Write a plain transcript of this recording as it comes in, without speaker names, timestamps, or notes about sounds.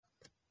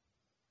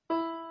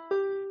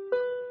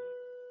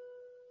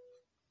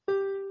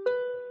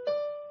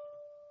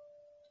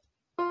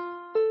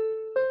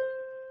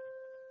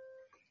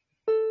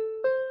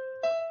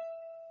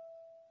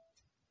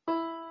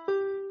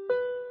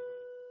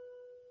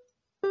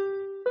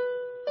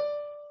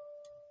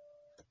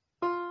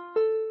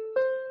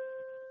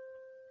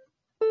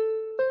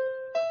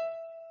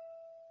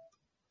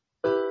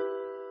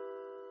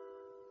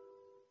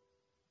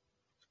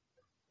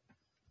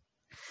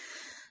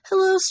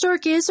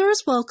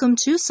Stargazers, welcome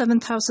to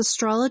 7th House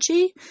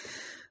Astrology,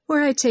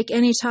 where I take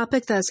any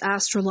topic that's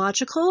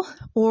astrological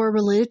or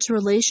related to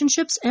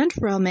relationships and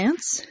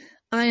romance.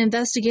 I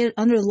investigate it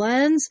under the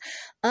lens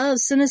of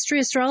synastry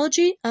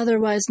astrology,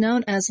 otherwise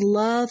known as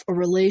love or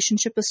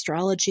relationship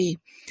astrology.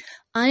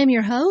 I am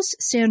your host,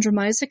 Sandra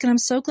Misek, and I'm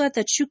so glad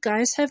that you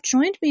guys have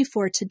joined me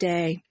for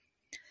today.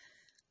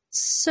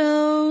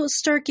 So,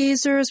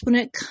 Stargazers, when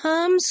it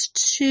comes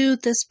to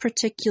this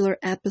particular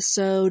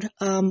episode,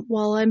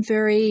 while I'm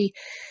very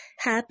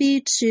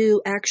happy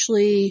to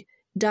actually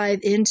dive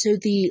into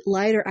the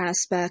lighter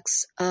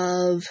aspects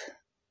of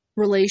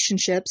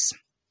relationships,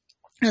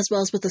 as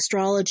well as with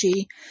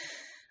astrology,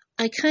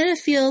 I kind of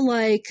feel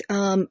like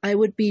I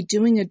would be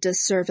doing a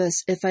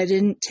disservice if I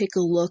didn't take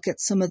a look at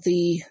some of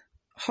the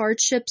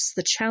hardships,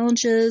 the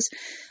challenges,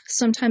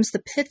 sometimes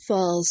the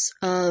pitfalls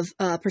of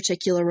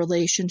particular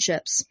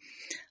relationships.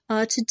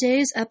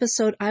 Today's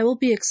episode, I will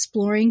be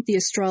exploring the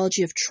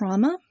astrology of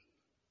trauma.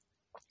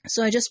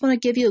 So I just want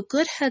to give you a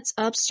good heads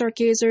up,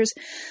 Stargazers,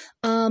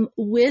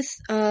 with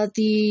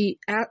the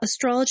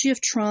astrology of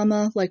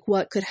trauma, like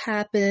what could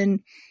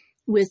happen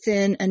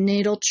within a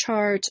natal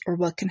chart, or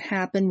what can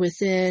happen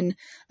within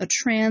a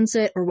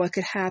transit, or what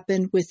could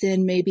happen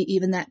within maybe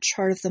even that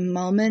chart of the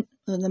moment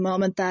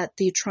that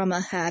the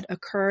trauma had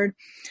occurred.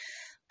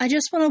 I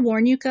just want to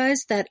warn you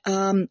guys that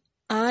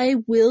I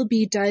will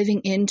be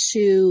diving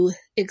into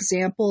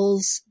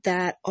examples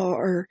that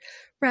are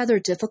rather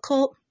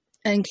difficult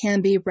and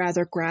can be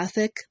rather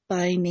graphic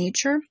by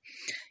nature.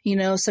 You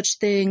know, such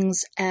things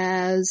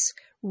as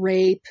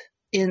rape,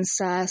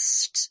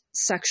 incest,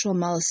 sexual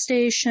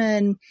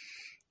molestation,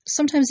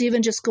 sometimes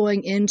even just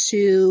going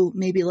into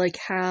maybe like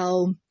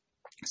how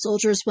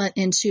soldiers went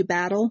into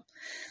battle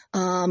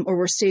or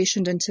were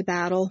stationed into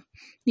battle,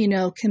 you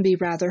know, can be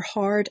rather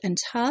hard and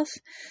tough.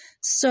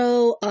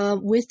 So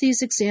with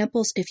these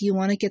examples, if you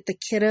want to get the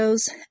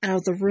kiddos out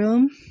of the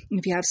room,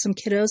 if you have some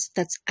kiddos,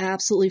 that's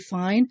absolutely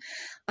fine.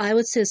 I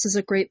would say this is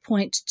a great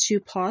point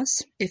to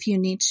pause if you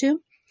need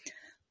to.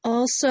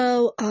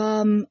 Also,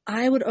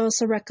 I would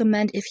also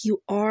recommend, if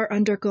you are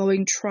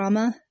undergoing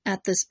trauma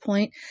at this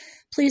point,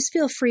 please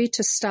feel free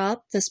to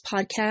stop this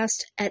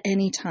podcast at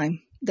any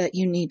time that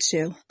you need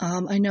to.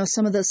 I know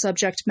some of the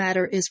subject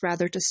matter is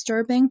rather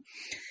disturbing.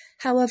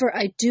 However,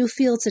 I do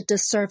feel it's a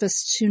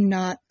disservice to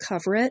not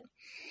cover it.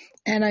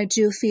 And I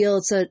do feel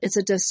it's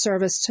a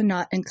disservice to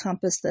not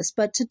encompass this.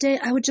 But today,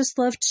 I would just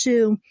love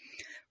to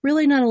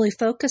really not only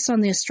focus on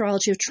the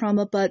astrology of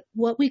trauma, but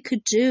what we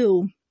could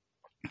do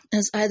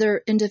as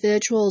either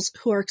individuals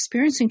who are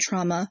experiencing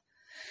trauma,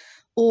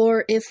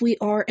 or if we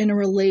are in a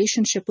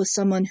relationship with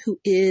someone who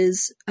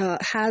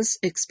has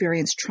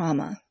experienced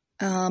trauma,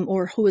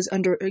 or who is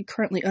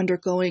currently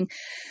undergoing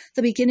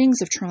the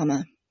beginnings of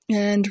trauma,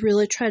 and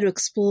really try to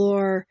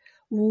explore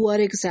what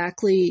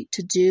exactly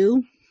to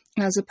do,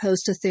 as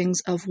opposed to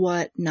things of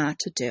what not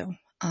to do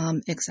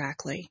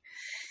exactly.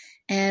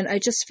 And I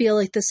just feel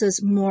like this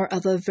is more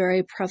of a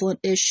very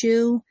prevalent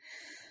issue,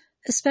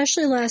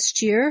 especially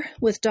last year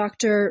with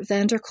Dr.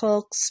 van der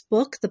Kolk's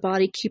book, The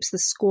Body Keeps the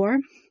Score.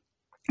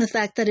 The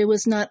fact that it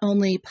was not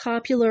only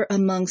popular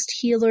amongst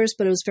healers,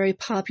 but it was very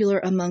popular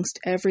amongst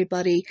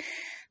everybody.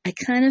 I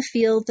kind of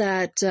feel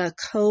that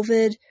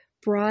COVID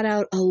brought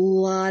out a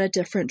lot of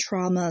different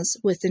traumas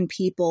within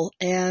people,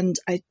 and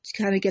I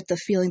kind of get the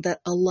feeling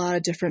that a lot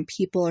of different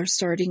people are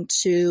starting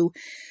to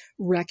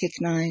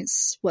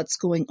recognize what's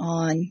going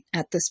on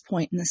at this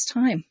point in this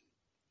time.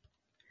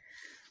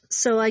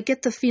 So I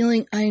get the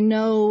feeling, I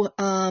knew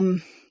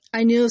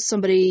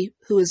somebody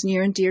who is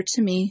near and dear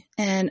to me,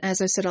 and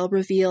as I said, I'll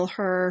reveal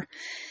her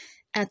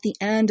at the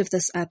end of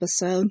this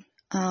episode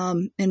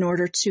in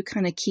order to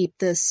kind of keep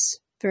this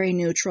very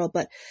neutral.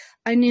 But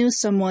I knew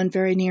someone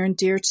very near and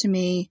dear to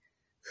me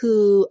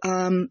who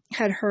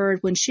had heard,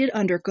 when she had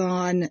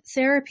undergone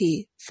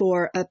therapy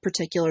for a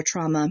particular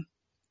trauma,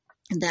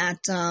 that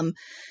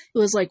it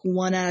was like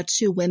 1 out of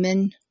 2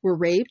 women were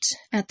raped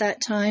at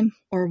that time,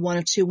 or 1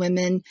 of 2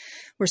 women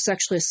were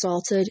sexually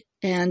assaulted.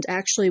 And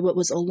actually what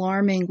was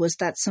alarming was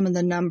that some of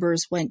the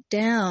numbers went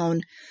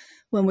down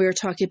when we were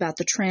talking about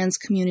the trans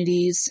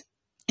communities.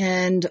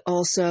 And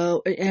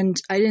also, and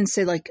I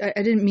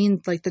didn't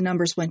mean like the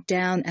numbers went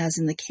down as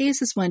in the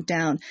cases went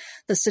down.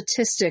 The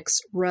statistics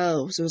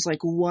rose. It was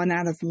like 1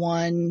 out of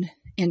 1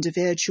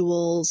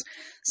 individuals,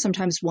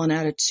 sometimes 1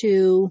 out of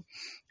 2.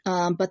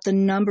 But the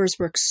numbers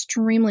were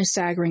extremely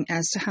staggering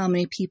as to how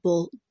many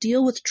people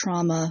deal with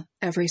trauma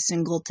every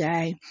single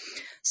day.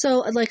 So,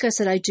 like I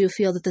said, I do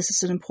feel that this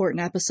is an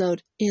important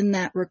episode in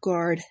that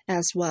regard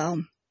as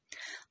well.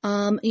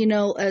 You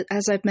know,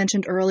 as I've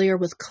mentioned earlier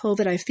with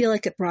COVID, I feel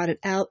like it brought it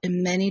out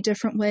in many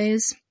different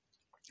ways.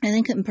 I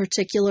think in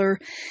particular,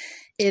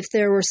 if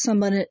there was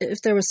someone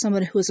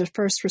who was a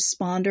first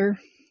responder,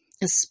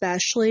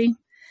 especially,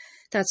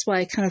 that's why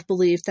I kind of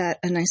believe that,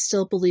 and I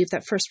still believe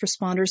that first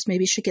responders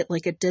maybe should get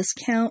like a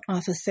discount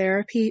off of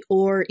therapy,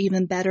 or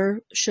even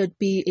better, should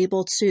be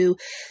able to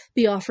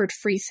be offered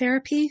free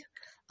therapy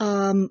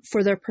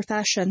for their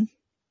profession.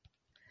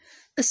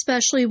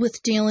 especially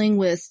with dealing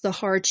with the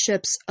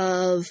hardships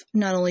of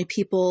not only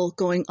people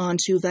going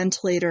onto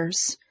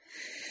ventilators,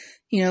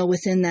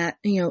 within that,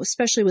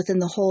 especially within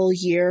the whole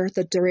year,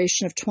 the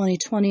duration of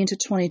 2020 into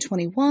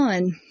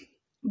 2021,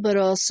 but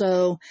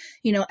also,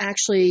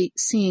 actually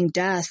seeing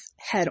death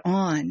head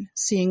on,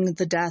 seeing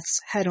the deaths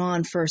head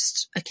on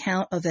first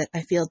account of it.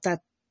 I feel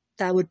that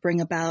would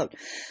bring about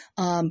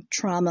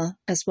trauma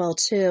as well,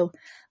 too.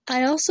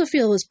 I also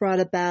feel it was brought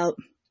about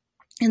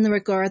in the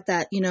regard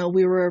that,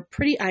 we were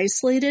pretty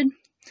isolated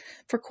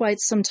for quite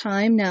some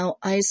time. Now,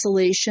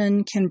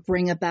 isolation can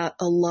bring about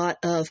a lot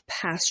of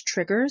past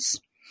triggers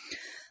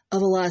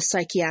of a lot of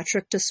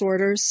psychiatric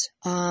disorders,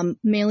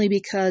 mainly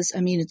because,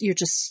 you're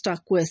just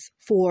stuck with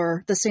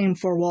the same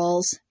four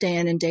walls day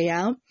in and day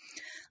out.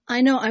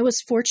 I know I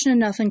was fortunate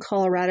enough in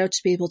Colorado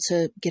to be able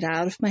to get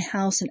out of my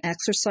house and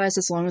exercise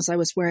as long as I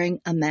was wearing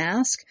a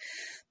mask.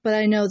 But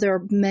I know there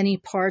are many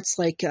parts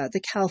like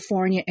the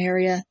California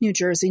area, New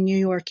Jersey, New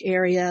York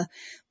area,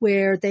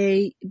 where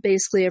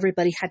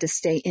everybody had to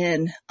stay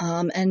in,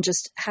 and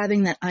just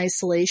having that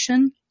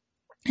isolation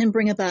can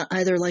bring about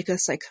either like a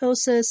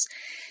psychosis,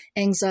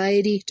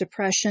 anxiety,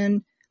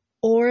 depression,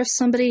 or if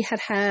somebody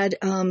had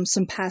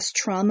some past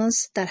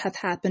traumas that have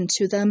happened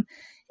to them,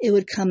 it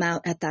would come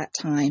out at that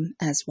time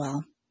as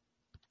well.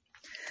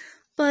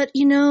 But,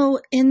 in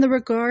the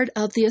regard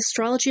of the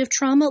astrology of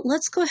trauma,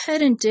 let's go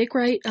ahead and dig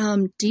right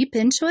deep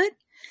into it.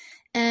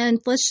 And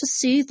let's just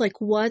see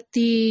what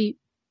the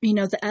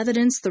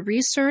evidence, the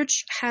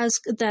research has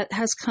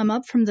come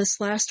up from this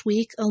last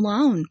week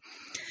alone.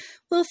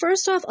 Well,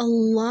 first off, a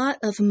lot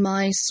of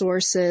my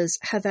sources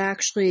have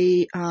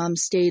actually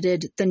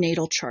stated the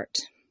natal chart.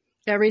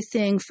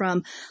 Everything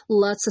from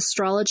Let's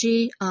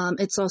Astrology,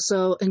 it's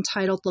also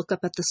entitled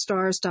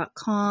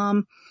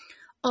lookupatthestars.com,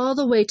 all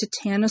the way to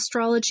Tan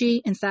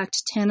Astrology. In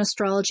fact, Tan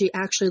Astrology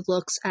actually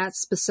looks at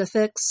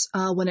specifics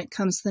when it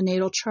comes to the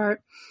natal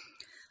chart.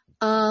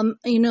 A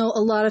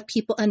lot of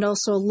people and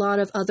also a lot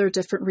of other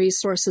different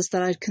resources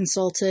that I'd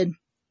consulted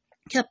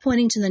kept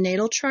pointing to the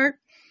natal chart.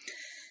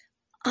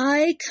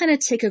 I kind of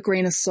take a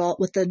grain of salt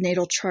with the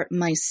natal chart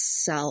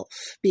myself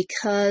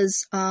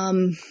because,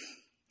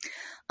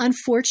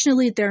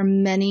 unfortunately, there are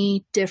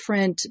many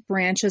different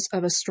branches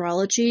of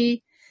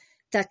astrology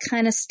that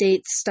kind of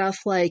state stuff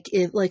like,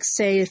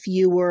 say if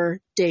you were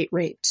date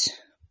raped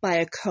by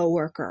a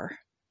coworker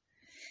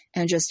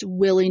and just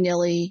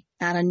willy-nilly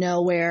out of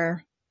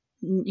nowhere,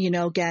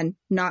 again,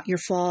 not your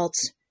fault.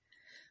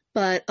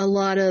 But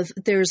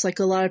there's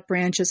a lot of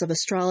branches of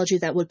astrology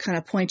that would kind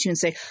of point you and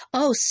say,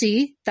 oh,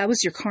 see, that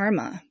was your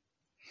karma.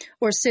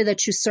 Or say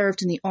that you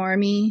served in the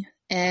army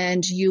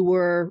and you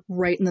were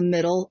right in the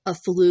middle of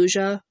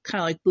Fallujah,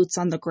 kind of like boots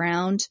on the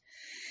ground.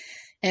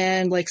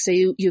 And say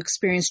you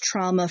experienced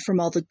trauma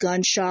from all the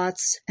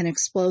gunshots and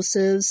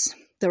explosives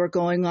that were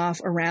going off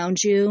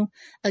around you.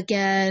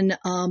 Again,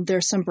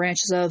 there's some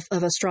branches of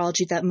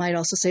astrology that might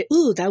also say,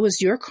 ooh, that was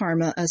your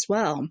karma as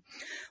well.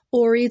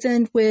 Or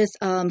even with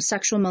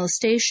sexual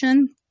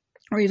molestation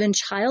or even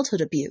childhood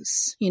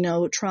abuse,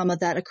 trauma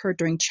that occurred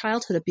during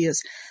childhood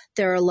abuse.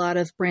 There are a lot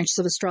of branches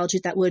of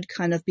astrology that would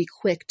kind of be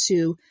quick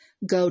to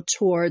go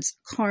towards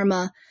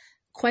karma.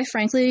 Quite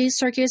frankly,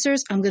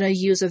 stargazers, I'm going to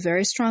use a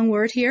very strong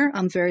word here.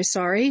 I'm very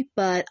sorry,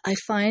 but I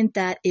find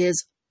that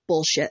is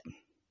bullshit.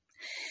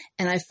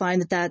 And I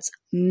find that that's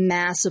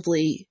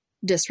massively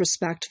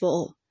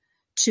disrespectful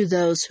to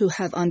those who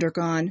have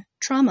undergone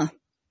trauma.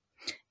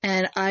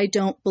 And I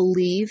don't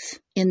believe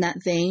in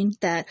that vein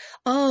that,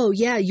 oh,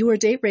 yeah, you were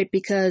date raped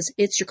because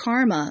it's your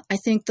karma. I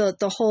think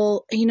the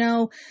whole,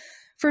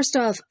 first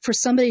off, for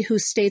somebody who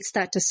states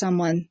that to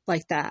someone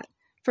like that,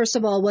 first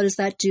of all, what does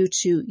that do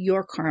to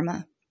your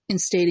karma in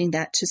stating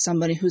that to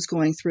somebody who's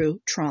going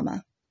through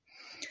trauma?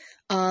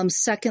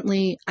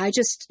 Secondly, I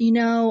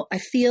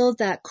feel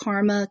that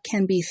karma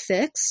can be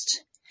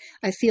fixed.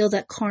 I feel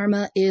that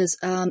karma is,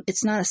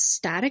 it's not a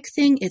static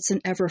thing. It's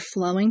an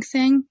ever-flowing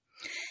thing.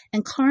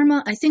 And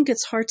karma, I think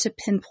it's hard to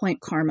pinpoint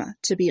karma,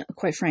 to be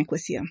quite frank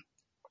with you,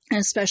 and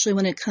especially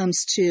when it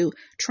comes to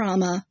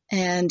trauma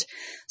and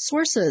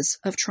sources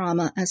of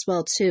trauma as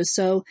well, too.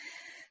 So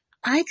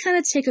I kind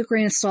of take a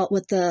grain of salt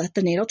with the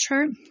natal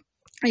chart.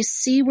 I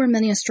see where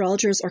many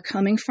astrologers are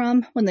coming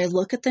from when they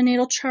look at the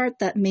natal chart,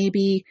 that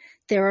maybe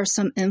there are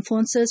some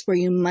influences where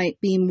you might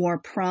be more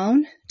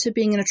prone to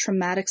being in a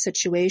traumatic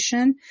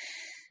situation.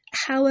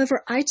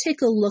 However, I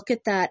take a look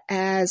at that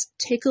as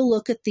take a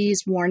look at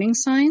these warning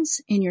signs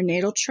in your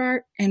natal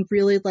chart and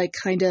really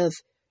kind of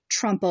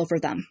trump over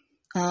them.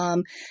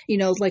 For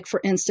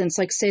instance,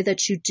 say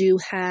that you do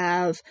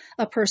have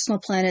a personal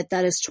planet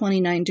that is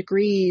 29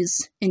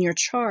 degrees in your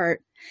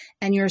chart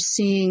and you're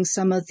seeing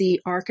some of the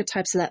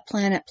archetypes of that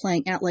planet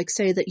playing out,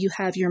 say that you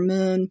have your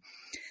moon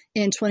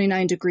in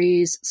 29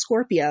 degrees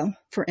Scorpio,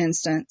 for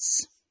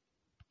instance.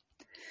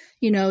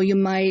 You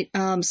might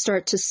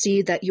start to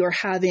see that you're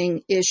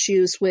having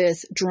issues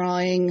with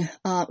drawing,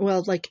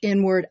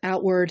 inward,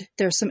 outward.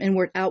 There's some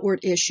inward, outward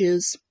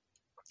issues,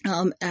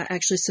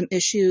 actually some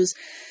issues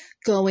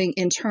going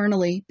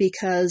internally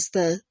because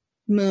the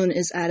moon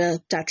is at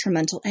a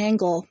detrimental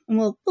angle. And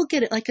we'll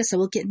get it, like I said,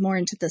 we'll get more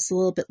into this a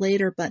little bit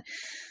later, but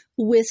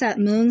with that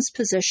moon's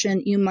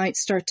position, you might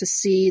start to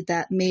see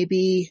that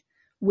maybe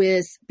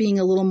with being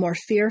a little more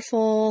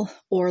fearful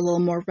or a little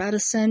more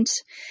reticent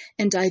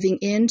and diving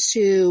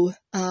into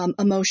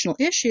emotional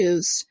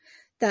issues,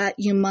 that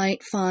you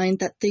might find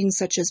that things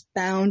such as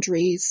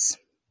boundaries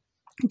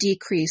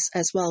decrease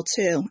as well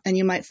too. And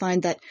you might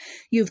find that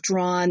you've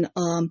drawn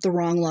the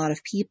wrong lot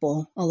of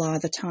people a lot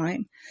of the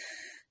time.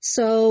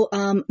 So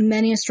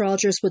many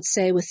astrologers would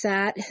say with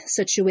that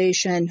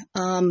situation,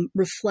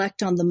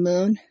 reflect on the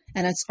moon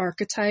and its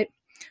archetype,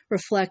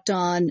 reflect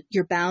on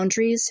your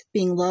boundaries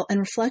being low, and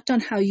reflect on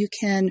how you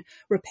can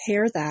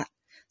repair that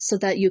so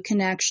that you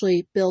can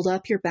actually build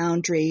up your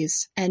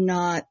boundaries and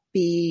not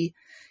be,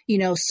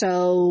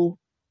 so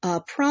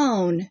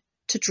prone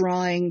to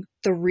drawing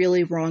the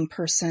really wrong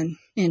person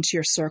into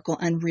your circle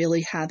and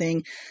really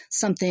having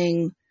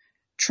something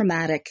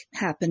traumatic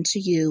happen to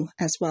you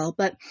as well.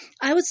 But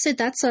I would say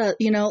that's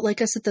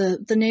like I said,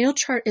 the natal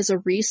chart is a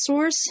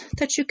resource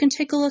that you can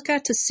take a look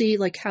at to see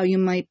like how you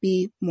might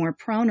be more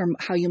prone or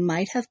how you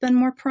might have been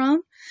more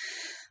prone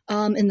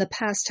in the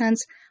past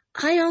tense.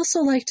 I also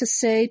like to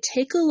say,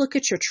 take a look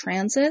at your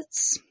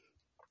transits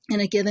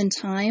in a given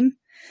time.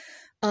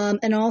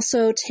 And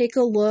also take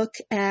a look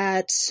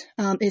at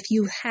if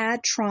you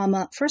had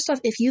trauma. First off,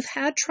 if you've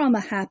had trauma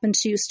happen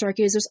to you,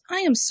 stargazers, I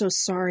am so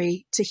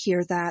sorry to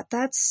hear that.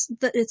 That's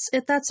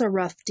a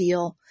rough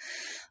deal.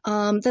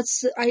 I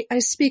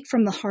speak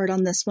from the heart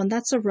on this one.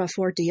 That's a rough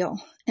ordeal.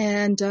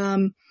 And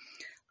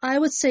I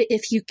would say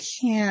if you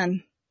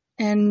can,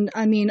 and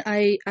I mean,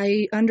 I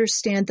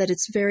understand that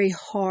it's very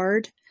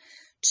hard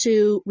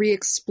to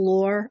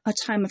re-explore a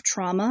time of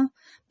trauma,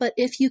 but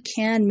if you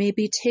can,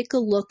 maybe take a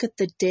look at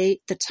the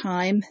date, the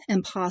time,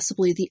 and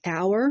possibly the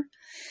hour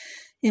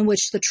in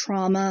which the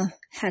trauma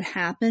had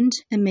happened,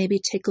 and maybe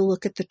take a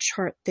look at the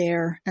chart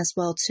there as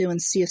well too,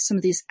 and see if some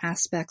of these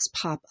aspects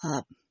pop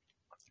up.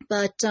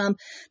 But to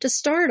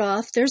start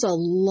off, there's a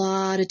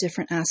lot of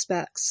different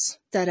aspects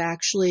that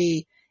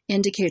actually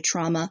indicate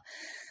trauma.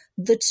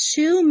 The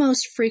two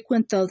most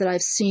frequent, though, that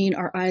I've seen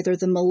are either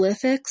the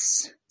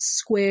malefics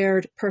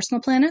squared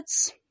personal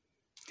planets,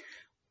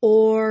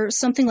 or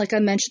something like I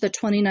mentioned, the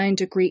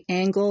 29-degree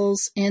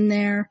angles in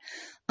there.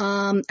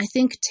 I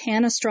think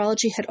Tan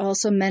Astrology had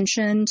also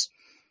mentioned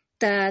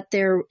that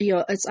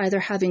it's either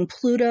having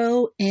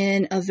Pluto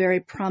in a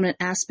very prominent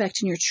aspect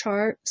in your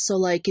chart. So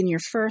like in your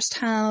first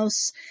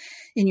house,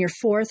 in your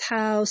fourth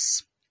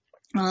house,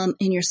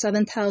 in your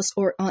seventh house,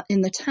 or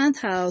in the 10th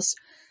house.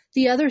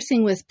 The other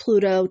thing with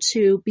Pluto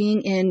too,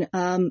 being in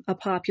a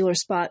popular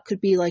spot could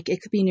be like,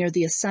 it could be near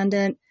the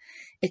ascendant,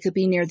 it could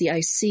be near the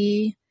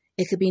IC,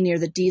 it could be near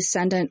the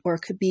descendant, or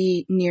it could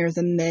be near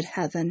the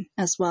midheaven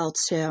as well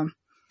too.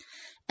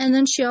 And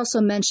then she also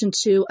mentioned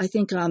too, I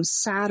think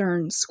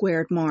Saturn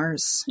squared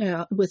Mars,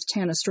 with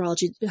Tan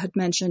Astrology had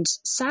mentioned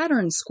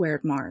Saturn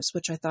squared Mars,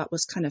 which I thought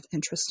was kind of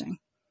interesting.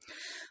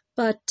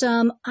 But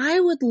I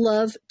would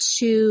love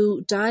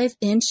to dive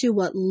into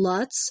what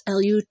Lutz,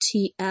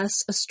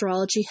 L-U-T-S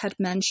Astrology had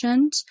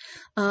mentioned.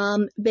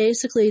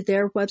 Basically,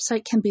 their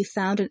website can be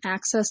found and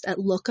accessed at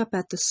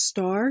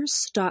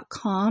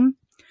lookupatthestars.com.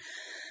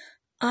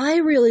 I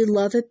really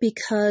love it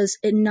because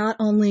it not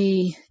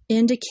only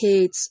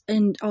indicates,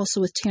 and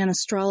also with Tan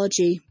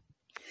Astrology,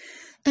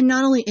 it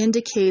not only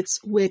indicates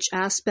which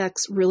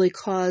aspects really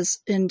cause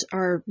and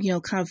are,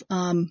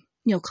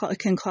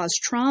 can cause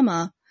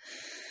trauma,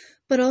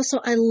 but also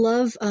I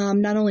love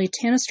not only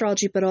Tan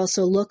Astrology, but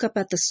also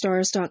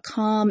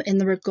lookupatthestars.com in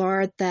the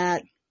regard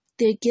that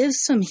they give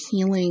some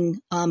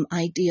healing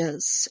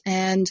ideas.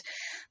 And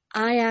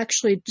I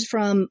actually,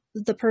 from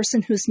the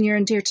person who's near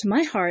and dear to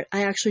my heart,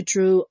 I actually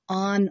drew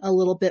on a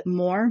little bit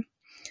more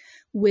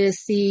with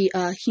the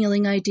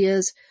healing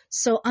ideas.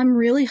 So I'm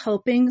really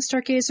hoping,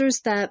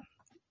 stargazers, that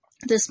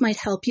this might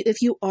help you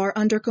if you are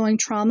undergoing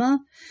trauma.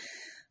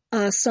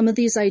 Some of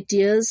these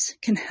ideas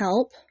can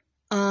help.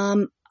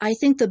 I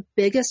think the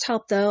biggest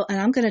help, though, and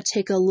I'm going to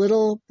take a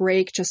little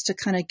break just to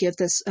kind of give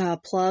this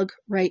plug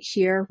right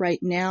here, right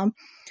now.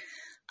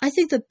 I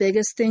think the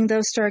biggest thing,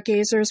 though,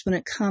 stargazers, when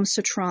it comes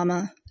to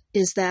trauma,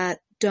 is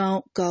that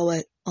don't go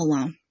it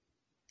alone.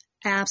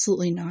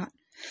 Absolutely not.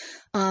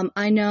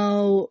 I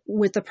know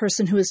with the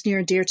person who is near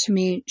and dear to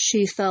me,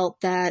 she felt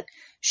that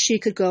she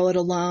could go it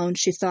alone.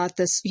 She thought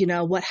this,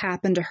 what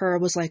happened to her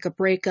was like a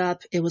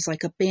breakup. It was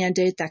like a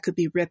Band-Aid that could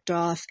be ripped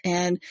off.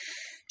 And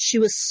she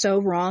was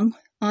so wrong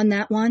on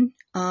that one,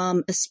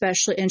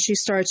 especially, and she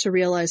started to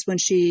realize when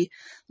she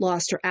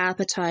lost her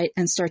appetite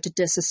and started to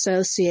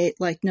disassociate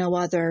like no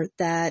other,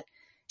 that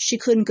she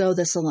couldn't go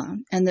this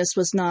alone. And this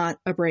was not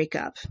a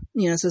breakup.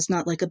 This is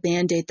not like a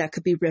Band-Aid that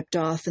could be ripped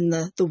off and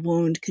the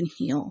wound can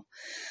heal.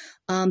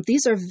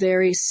 These are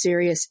very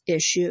serious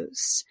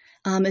issues.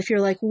 If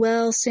you're like,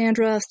 well,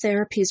 Sandra,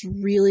 therapy is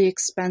really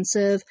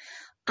expensive,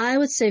 I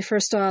would say,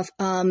 first off,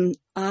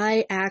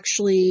 I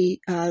actually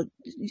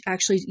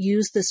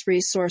used this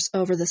resource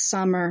over the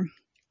summer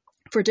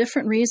for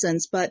different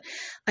reasons, but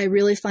I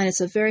really find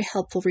it's a very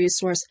helpful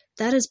resource.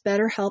 That is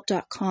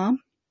betterhelp.com.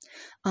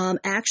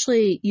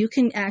 Actually, you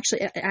can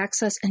actually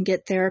access and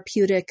get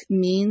therapeutic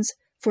means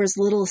for as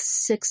little as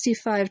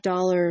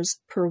 $65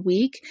 per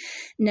week.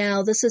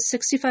 Now, this is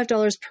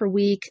 $65 per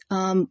week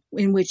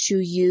in which you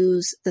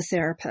use the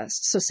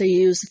therapist. So say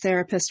you use the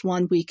therapist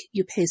 1 week,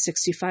 you pay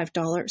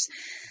 $65.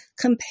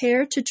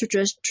 Compared to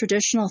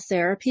traditional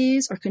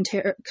therapies, or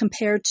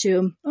compared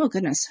to, oh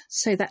goodness,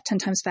 say that 10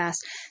 times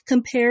fast,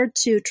 compared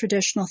to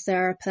traditional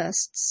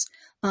therapists,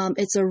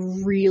 it's a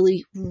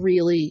really,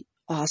 really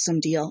awesome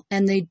deal.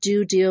 And they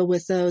do deal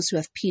with those who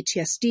have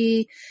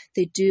PTSD.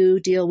 They do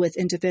deal with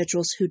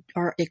individuals who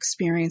are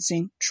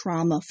experiencing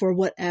trauma for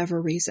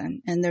whatever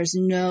reason. And there's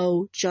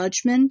no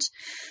judgment,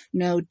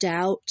 no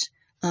doubt.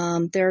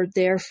 They're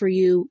there for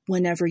you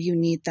whenever you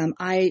need them.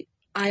 I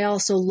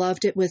also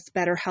loved it with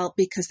BetterHelp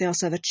because they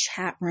also have a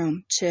chat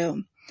room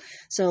too.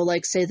 So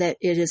like say that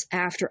it is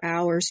after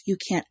hours, you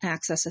can't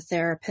access a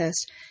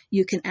therapist.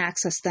 You can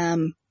access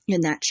them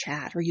in that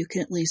chat, or you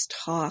can at least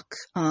talk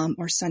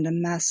or send a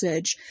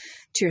message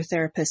to your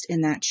therapist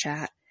in that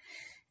chat.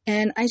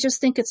 And I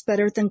just think it's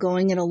better than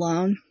going it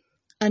alone.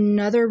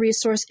 Another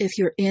resource, if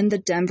you're in the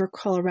Denver,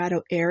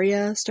 Colorado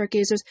area,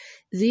 Stargazers,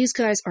 these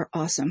guys are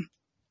awesome.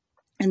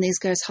 And these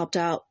guys helped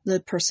out the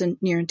person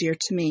near and dear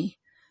to me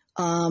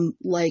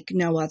like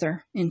no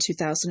other in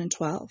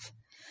 2012.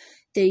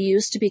 They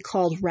used to be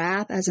called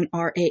RAP, as in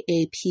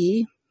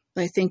RAAP.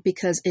 I think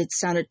because it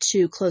sounded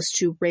too close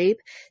to rape,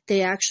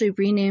 they actually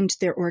renamed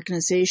their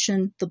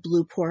organization the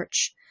Blue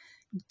Porch.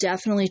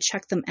 Definitely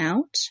check them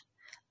out.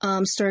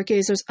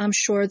 Stargazers, I'm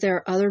sure there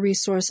are other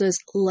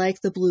resources like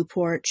the Blue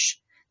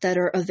Porch that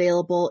are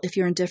available if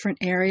you're in different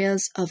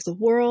areas of the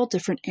world,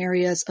 different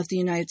areas of the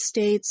United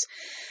States.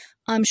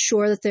 I'm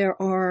sure that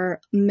there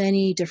are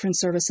many different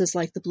services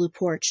like the Blue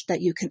Porch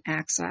that you can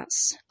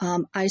access.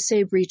 I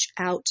say reach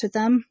out to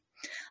them.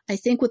 I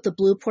think with the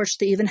Blue Porch,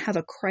 they even have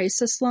a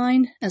crisis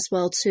line as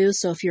well, too.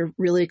 So if you're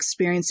really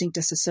experiencing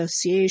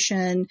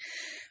disassociation,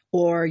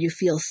 or you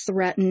feel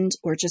threatened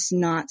or just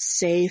not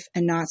safe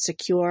and not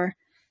secure,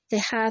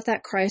 they have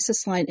that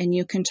crisis line and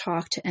you can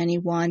talk to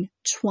anyone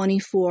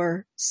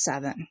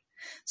 24/7.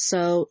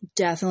 So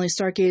definitely,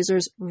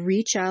 Stargazers,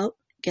 reach out,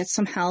 get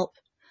some help.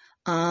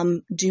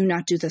 Do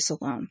not do this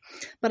alone.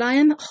 But I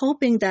am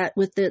hoping that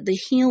with the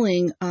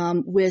healing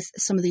with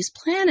some of these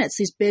planets,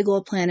 these big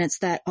old planets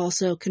that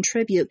also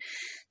contribute,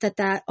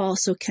 that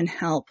also can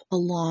help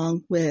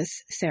along with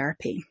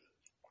therapy.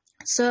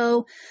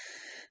 So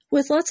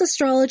with Let's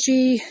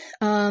Astrology,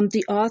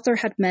 the author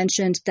had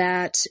mentioned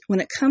that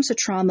when it comes to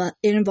trauma,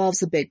 it involves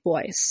the big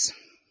boys.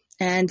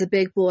 And the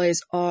big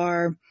boys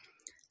are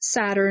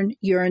Saturn,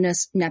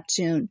 Uranus,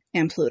 Neptune,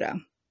 and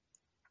Pluto.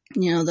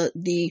 You know,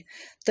 the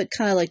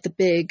kind of like the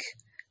big,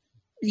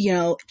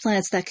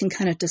 planets that can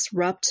kind of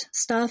disrupt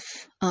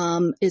stuff,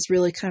 is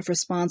really kind of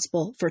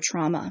responsible for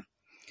trauma.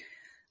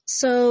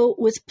 So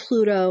with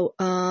Pluto,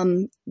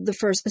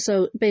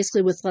 so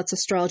basically with Let's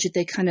Astrology,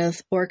 they kind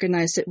of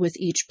organized it with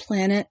each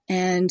planet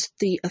and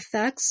the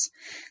effects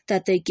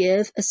that they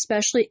give,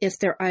 especially if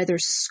they're either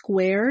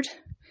squared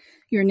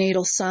your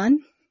natal sun,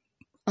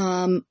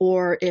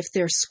 or if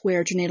they're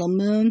squared your natal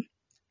moon,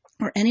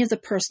 or any of the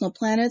personal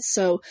planets,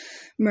 so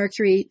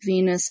Mercury,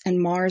 Venus,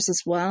 and Mars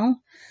as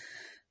well.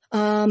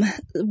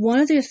 One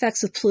of the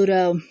effects of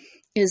Pluto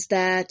is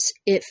that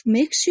it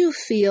makes you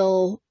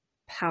feel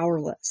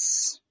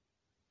powerless.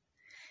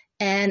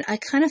 And I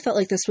kind of felt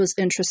like this was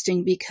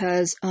interesting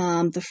because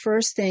the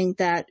first thing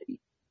that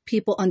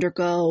people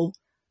undergo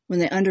when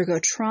they undergo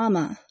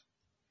trauma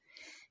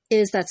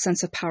is that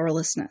sense of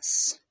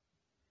powerlessness.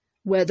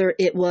 Whether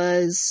it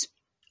was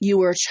you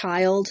were a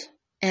child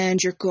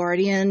and your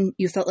guardian,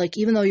 you felt like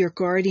even though your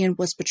guardian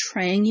was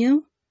betraying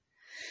you,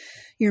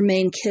 your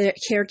main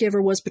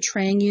caregiver was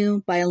betraying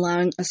you by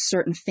allowing a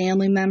certain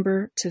family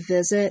member to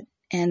visit,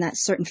 and that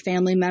certain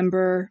family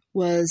member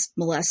was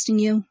molesting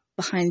you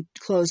behind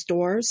closed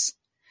doors,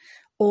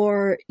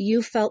 or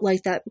you felt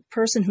like that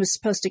person who was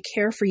supposed to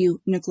care for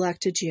you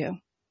neglected you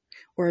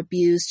or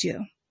abused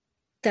you.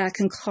 That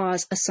can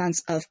cause a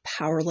sense of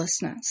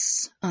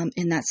powerlessness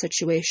in that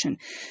situation.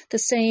 The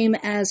same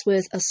as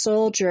with a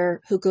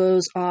soldier who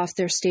goes off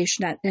their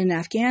station in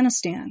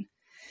Afghanistan.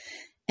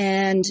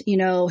 And,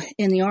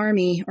 in the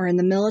army or in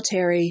the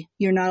military,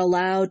 you're not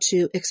allowed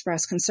to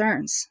express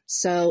concerns.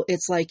 So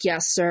it's like,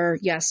 yes, sir,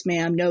 yes,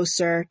 ma'am, no,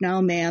 sir,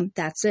 no, ma'am,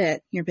 that's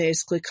it. You're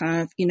basically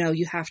kind of,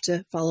 you have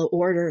to follow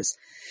orders.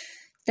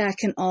 That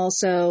can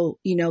also,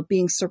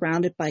 being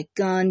surrounded by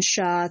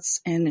gunshots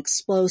and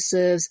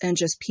explosives and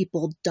just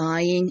people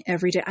dying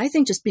every day. I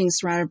think just being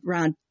surrounded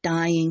around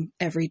dying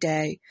every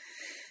day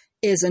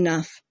is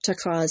enough to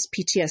cause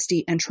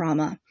PTSD and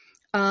trauma.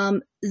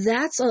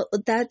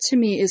 That to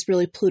me is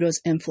really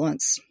Pluto's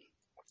influence,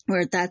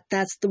 where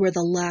where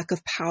the lack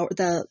of power,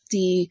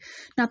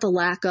 not the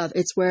lack of,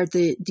 it's where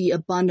the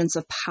abundance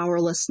of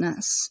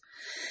powerlessness.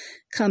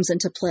 comes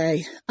into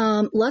play.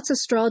 Lots of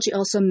astrology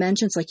also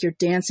mentions like you're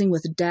dancing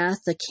with death,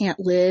 the can't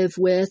live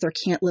with or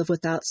can't live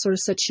without sort of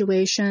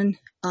situation.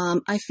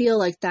 I feel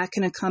like that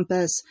can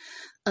encompass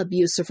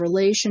abusive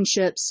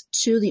relationships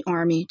to the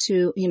army,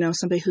 to,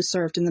 somebody who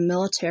served in the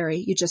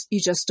military. You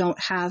just don't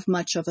have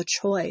much of a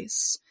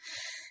choice.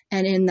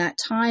 And in that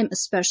time,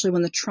 especially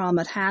when the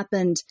trauma had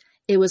happened,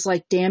 it was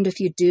like damned if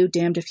you do,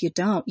 damned if you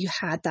don't. You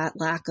had that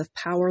lack of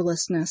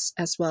powerlessness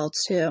as well,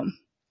 too.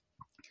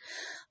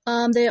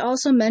 They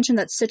also mentioned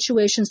that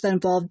situations that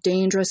involve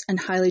dangerous and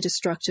highly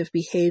destructive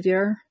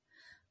behavior,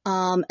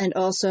 and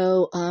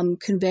also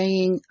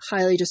conveying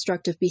highly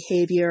destructive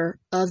behavior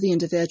of the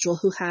individual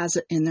who has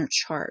it in their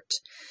chart,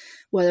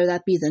 whether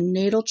that be the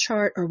natal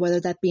chart or whether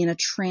that be in a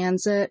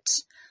transit.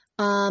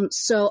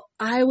 So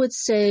I would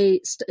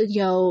say,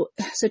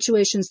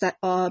 situations that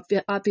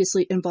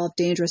obviously involve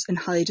dangerous and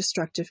highly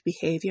destructive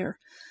behavior.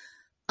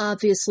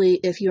 Obviously,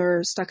 if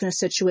you're stuck in a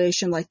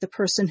situation like the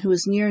person who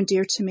is near and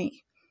dear to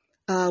me,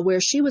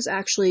 where she was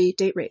actually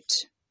date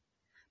raped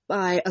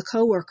by a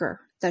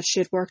coworker that she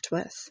had worked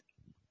with.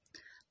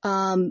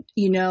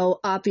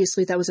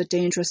 Obviously that was a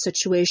dangerous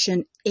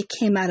situation. It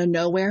came out of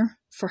nowhere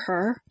for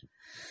her.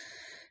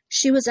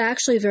 She was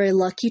actually very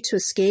lucky to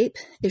escape.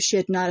 If she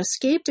had not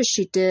escaped as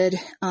she did,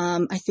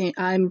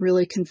 I'm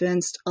really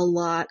convinced a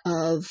lot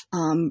of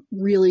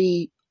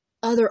really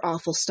other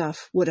awful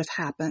stuff would have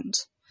happened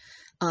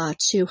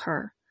to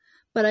her.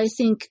 But I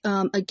think,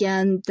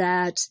 again,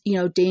 that,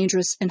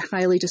 dangerous and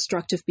highly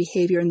destructive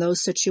behavior in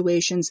those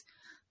situations,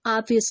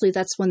 obviously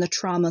that's when the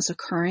trauma is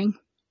occurring.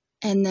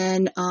 And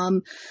then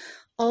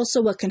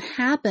also what can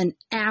happen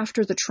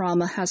after the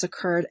trauma has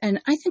occurred. And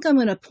I think I'm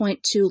going to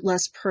point to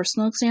less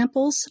personal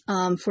examples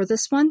for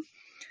this one.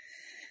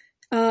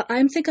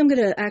 I think I'm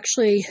going to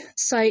actually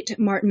cite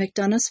Martin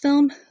McDonagh's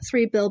film,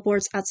 3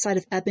 Billboards Outside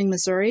of Ebbing,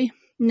 Missouri.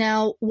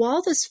 Now,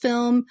 while this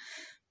film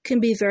can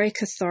be very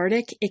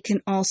cathartic, it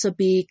can also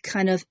be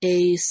kind of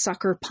a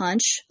sucker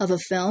punch of a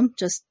film,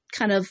 just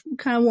kind of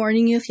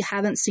warning you if you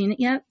haven't seen it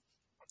yet.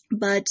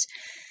 But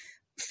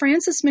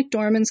Frances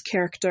McDormand's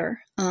character,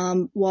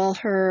 while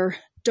her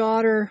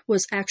daughter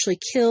was actually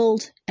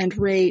killed and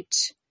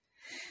raped,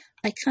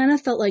 I kind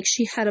of felt like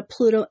she had a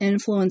Pluto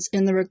influence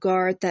in the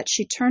regard that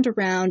she turned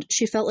around.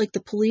 She felt like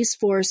the police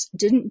force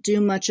didn't do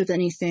much of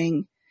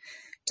anything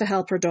to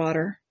help her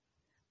daughter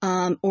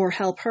or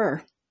help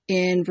her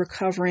in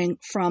recovering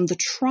from the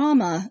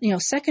trauma,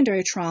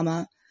 secondary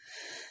trauma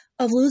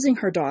of losing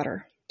her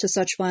daughter to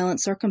such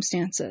violent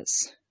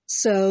circumstances.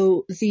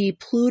 So the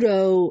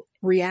Pluto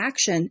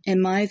reaction,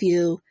 in my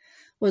view,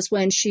 was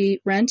when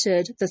she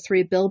rented the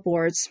 3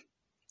 billboards,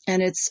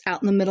 and it's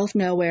out in the middle of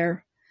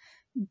nowhere,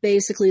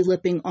 basically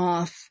lipping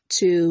off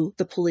to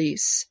the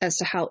police as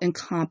to how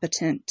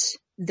incompetent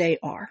they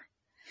are.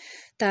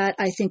 That,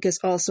 I think, is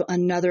also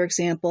another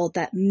example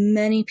that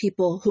many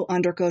people who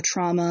undergo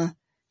trauma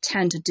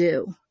tend to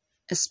do,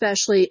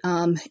 especially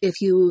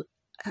if you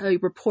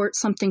report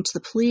something to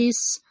the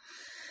police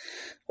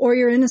or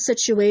you're in a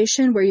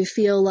situation where you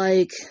feel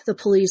like the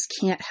police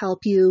can't help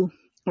you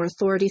or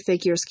authority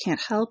figures can't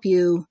help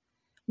you.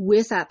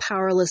 With that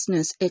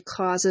powerlessness, it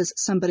causes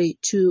somebody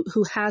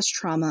who has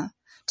trauma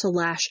to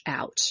lash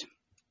out.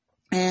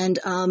 And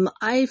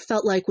I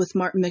felt like with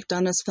Martin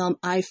McDonagh's film,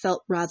 I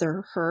felt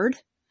rather heard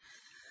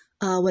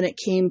when it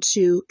came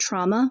to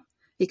trauma,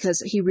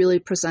 because he really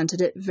presented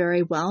it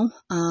very well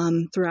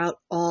throughout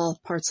all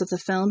parts of the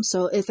film.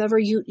 So if ever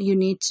you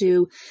need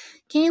to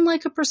gain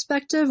like a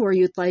perspective or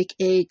you'd like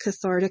a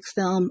cathartic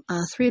film,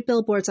 3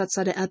 Billboards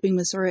Outside of Ebbing,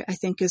 Missouri, I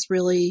think is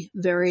really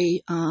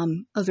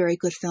a very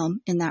good film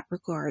in that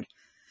regard.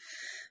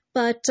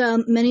 But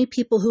many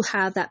people who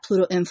have that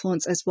Pluto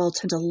influence as well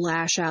tend to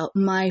lash out.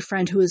 My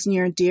friend who is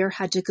near and dear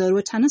had to go to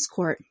a tennis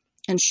court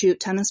and shoot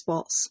tennis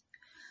balls.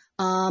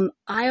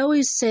 I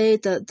always say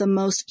that the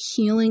most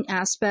healing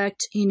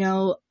aspect,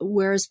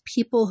 whereas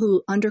people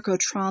who undergo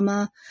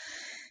trauma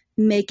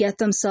may get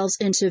themselves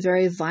into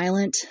very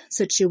violent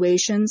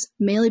situations,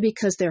 mainly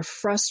because they're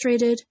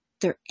frustrated,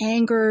 they're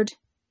angered,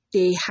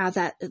 they have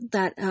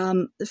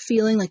that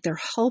feeling like they're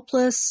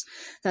helpless,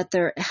 that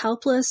they're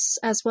helpless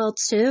as well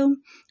too,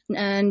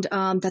 and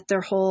that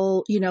their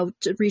whole,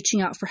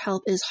 reaching out for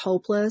help is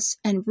hopeless.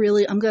 And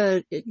really, I'm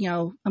gonna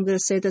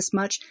say this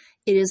much: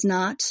 it is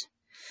not.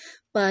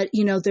 But,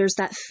 there's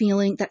that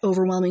feeling, that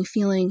overwhelming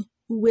feeling.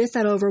 With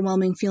that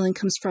overwhelming feeling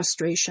comes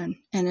frustration,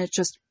 and it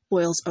just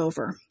boils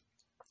over.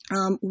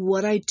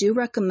 What I do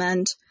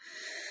recommend,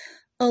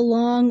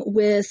 along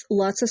with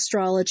lots of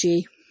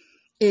astrology,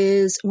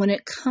 is when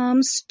it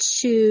comes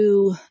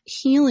to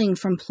healing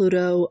from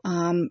Pluto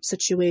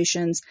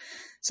situations.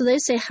 So they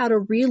say how to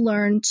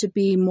relearn to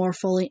be more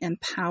fully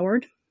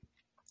empowered.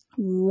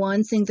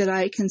 One thing that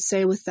I can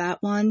say with that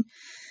one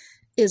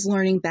is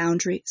learning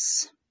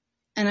boundaries.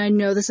 And I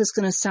know this is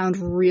going to sound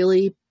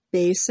really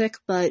basic,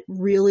 but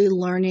really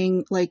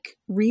relearning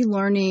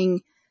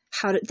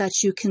that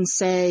you can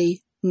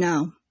say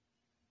no.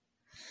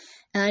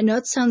 And I know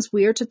it sounds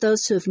weird to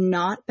those who have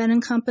not been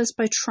encompassed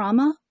by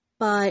trauma,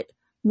 but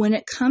when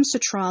it comes to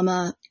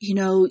trauma,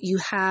 you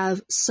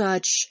have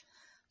such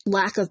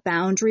lack of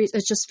boundaries.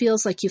 It just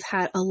feels like you've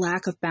had a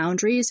lack of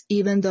boundaries,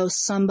 even though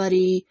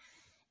somebody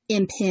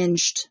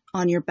impinged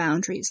on your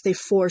boundaries. They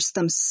forced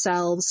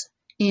themselves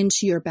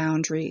into your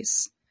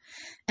boundaries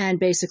and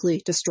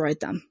basically destroyed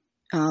them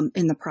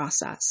in the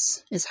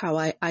process, is how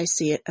I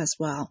see it as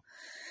well.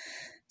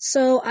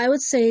 So I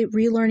would say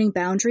relearning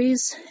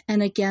boundaries.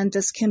 And again,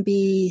 this can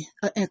be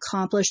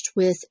accomplished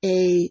with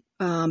a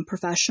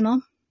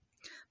professional,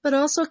 but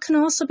also can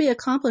also be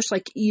accomplished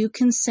like you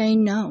can say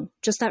no.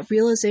 Just that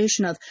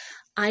realization of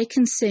I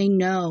can say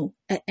no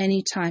at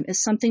any time. If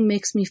something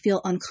makes me feel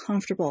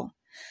uncomfortable,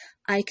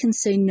 I can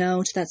say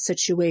no to that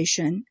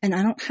situation and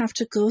I don't have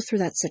to go through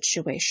that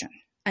situation.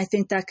 I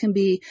think that can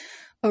be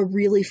a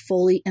really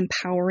fully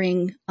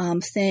empowering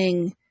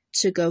thing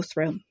to go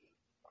through.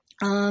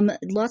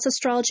 Lots of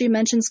astrology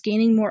mentions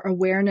gaining more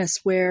awareness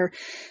where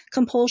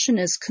compulsion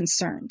is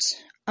concerned.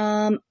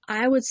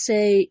 I would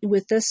say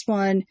with this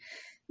one,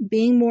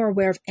 being more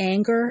aware of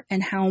anger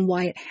and how and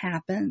why it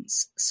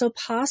happens. So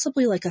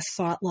possibly like a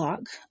thought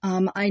log.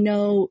 I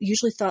know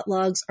usually thought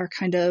logs are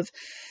kind of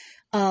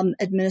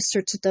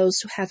administered to those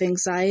who have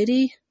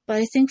anxiety, but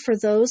I think for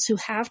those who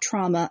have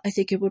trauma, I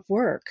think it would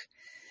work.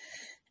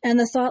 And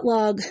the thought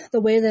log,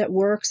 the way that it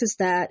works is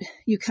that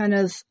you kind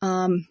of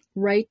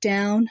write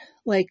down,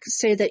 like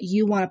say that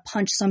you want to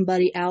punch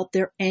somebody out,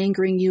 they're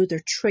angering you,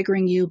 they're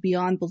triggering you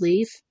beyond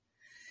belief.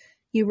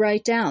 You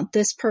write down,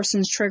 this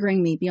person's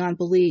triggering me beyond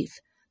belief.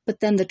 But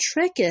then the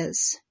trick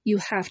is you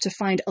have to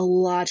find a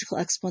logical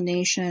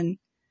explanation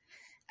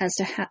as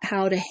to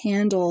how to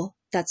handle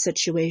that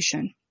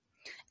situation.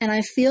 And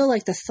I feel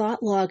like the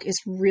thought log is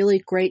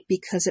really great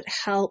because it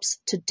helps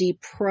to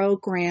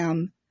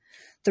deprogram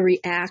the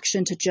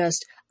reaction to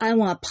just, I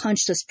want to punch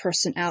this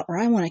person out, or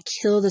I want to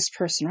kill this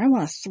person, or I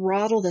want to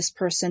throttle this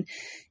person,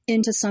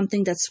 into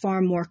something that's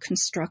far more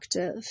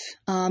constructive.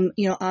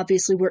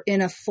 Obviously we're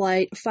in a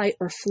fight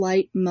or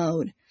flight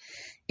mode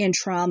in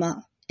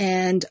trauma.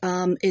 And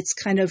it's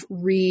kind of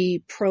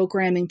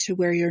reprogramming to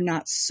where you're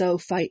not so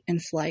fight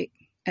and flight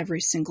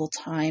every single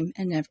time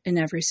and in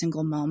every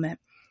single moment.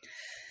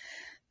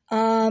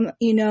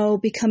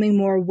 Becoming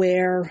more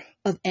aware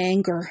of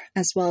anger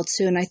as well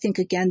too. And I think,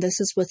 again, this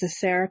is with a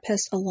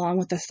therapist along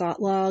with the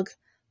thought log.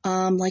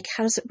 Like,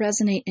 how does it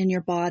resonate in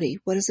your body?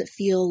 What does it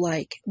feel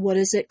like? What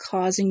is it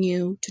causing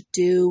you to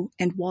do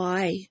and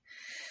why?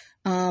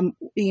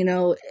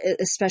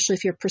 Especially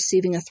if you're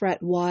perceiving a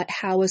threat,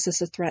 how is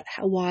this a threat?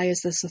 Why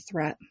is this a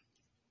threat?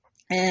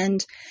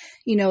 And,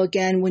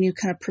 again, when you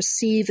kind of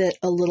perceive it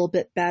a little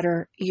bit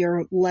better,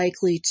 you're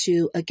likely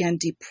to, again,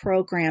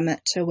 deprogram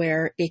it to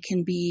where it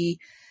can be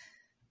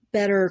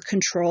better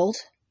controlled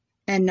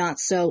and not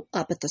so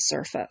up at the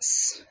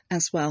surface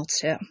as well,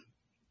 too.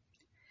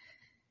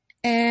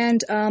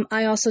 And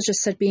I also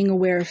just said being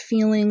aware of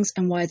feelings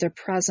and why they're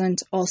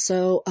present.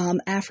 Also,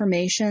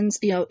 affirmations,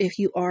 if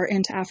you are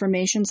into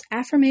affirmations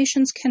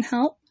can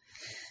help,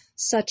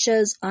 such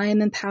as I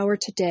am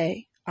empowered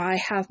today. I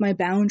have my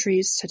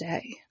boundaries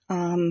today.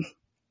 I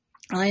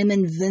am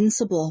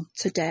invincible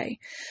today.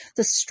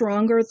 The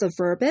stronger the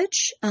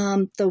verbiage,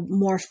 the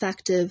more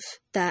effective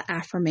that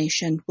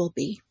affirmation will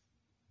be.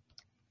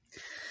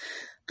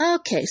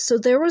 Okay, so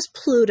there was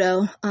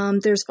Pluto.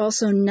 There's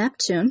also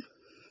Neptune.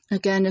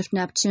 Again, if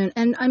Neptune,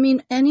 and I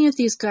mean, any of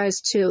these guys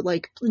too,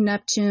 like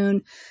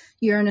Neptune,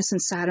 Uranus,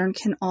 and Saturn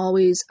can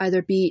always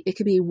either be, it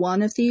could be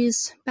one of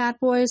these bad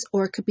boys,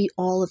 or it could be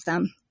all of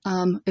them,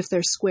 if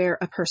they're square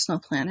a personal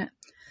planet.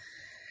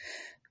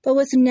 But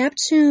with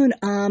Neptune,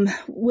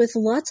 with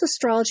lots of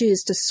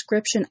astrology's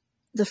description,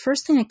 the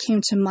first thing that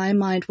came to my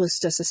mind was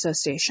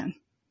disassociation.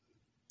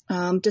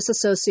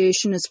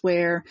 Disassociation is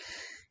where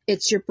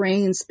it's your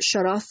brain's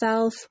shut-off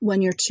valve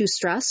when you're too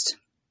stressed.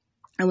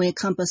 And we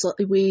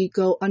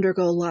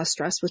undergo a lot of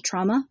stress with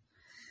trauma.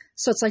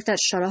 So it's like that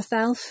shut-off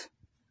valve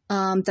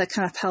that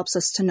kind of helps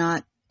us to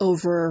not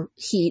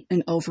overheat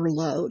and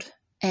overload.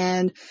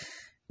 And,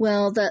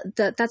 well,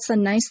 that's the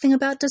nice thing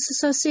about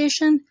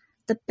disassociation.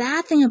 The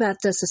bad thing about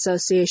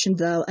disassociation,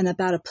 though, and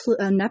about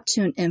a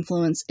Neptune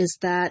influence is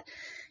that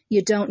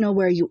you don't know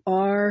where you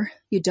are.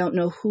 You don't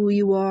know who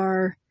you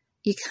are.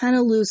 You kind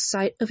of lose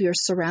sight of your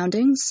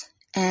surroundings.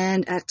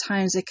 And at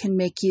times it can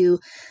make you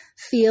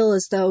feel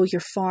as though you're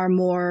far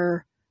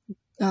more,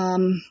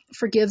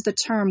 forgive the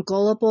term,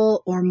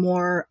 gullible, or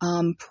more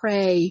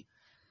prey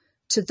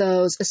to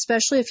those,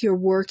 especially if you're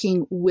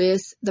working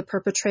with the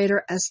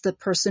perpetrator, as the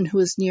person who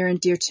is near and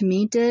dear to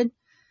me did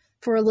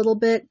for a little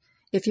bit.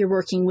 If you're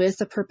working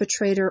with a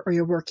perpetrator, or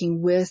you're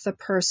working with a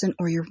person,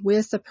 or you're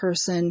with a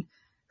person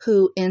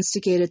who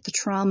instigated the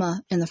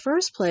trauma in the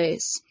first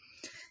place,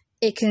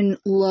 it can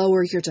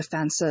lower your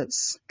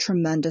defenses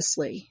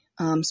tremendously.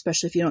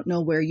 Especially if you don't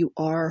know where you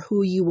are,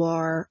 who you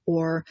are,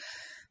 or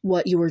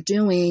what you were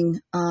doing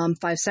 5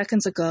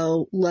 seconds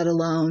ago, let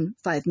alone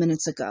 5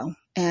 minutes ago.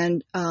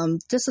 And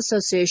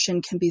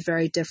disassociation can be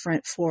very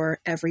different for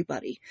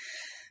everybody.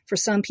 For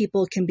some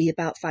people, it can be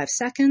about 5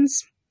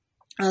 seconds.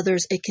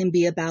 Others, it can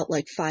be about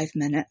like 5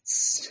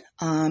 minutes.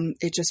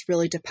 It just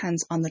really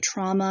depends on the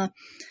trauma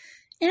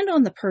and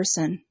on the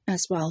person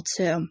as well,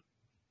 too.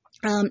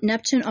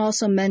 Neptune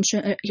also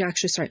mentioned,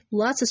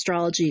 lots of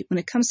astrology, when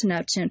it comes to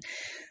Neptune,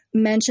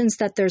 mentions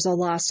that there's a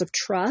loss of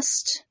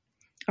trust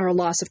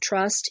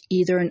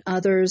either in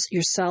others,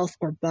 yourself,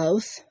 or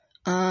both.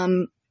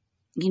 A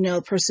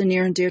person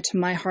near and dear to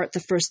my heart, the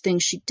first thing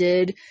she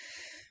did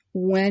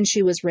when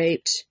she was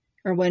raped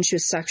or when she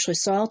was sexually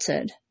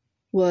assaulted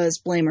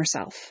was blame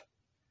herself.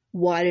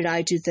 Why did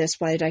I do this?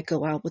 Why did I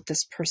go out with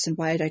this person?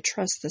 Why did I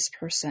trust this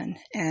person?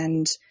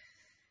 And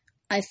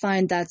I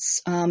find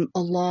that's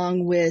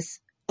along with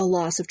a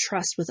loss of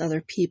trust with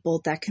other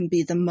people, that can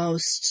be the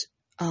most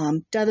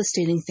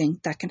devastating thing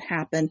that can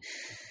happen.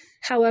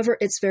 However,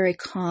 it's very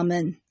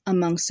common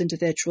amongst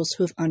individuals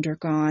who have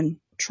undergone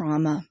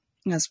trauma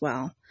as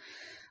well.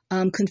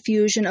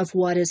 Confusion of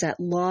what is at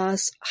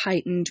loss,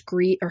 heightening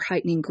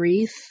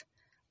grief,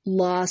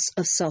 loss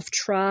of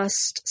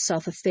self-trust,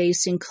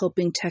 self-effacing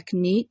coping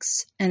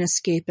techniques, and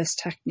escapist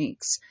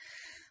techniques.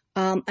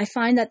 I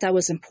find that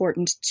was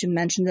important to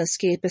mention the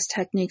escapist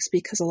techniques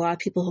because a lot of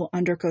people who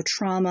undergo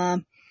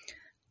trauma,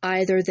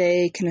 either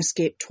they can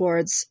escape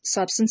towards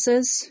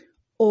substances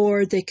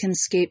or they can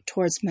escape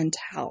towards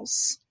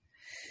mentals,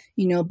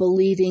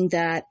 believing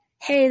that,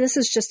 hey, this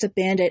is just a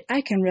Band-Aid.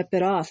 I can rip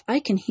it off. I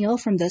can heal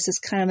from this. Is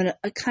kind of an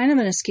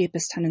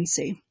escapist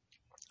tendency,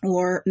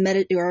 or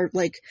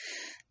like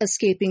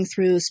escaping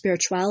through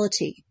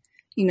spirituality.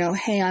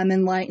 Hey, I'm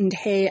enlightened.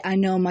 Hey, I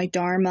know my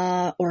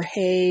dharma, or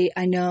hey,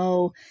 I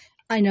know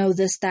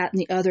this, that, and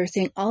the other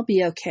thing. I'll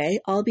be okay.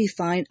 I'll be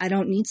fine. I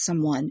don't need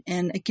someone.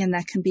 And again,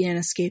 that can be an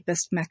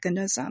escapist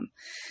mechanism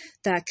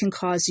that can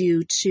cause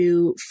you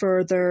to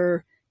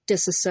further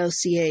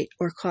disassociate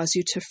or cause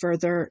you to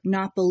further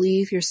not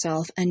believe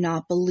yourself and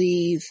not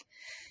believe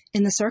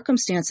in the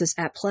circumstances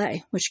at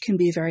play, which can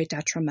be very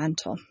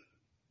detrimental.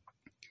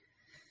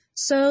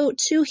 So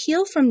to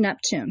heal from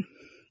Neptune,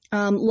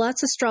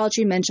 lots of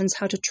astrology mentions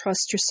how to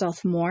trust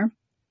yourself more.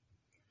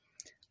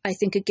 I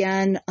think,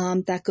 again,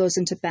 that goes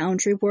into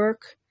boundary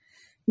work,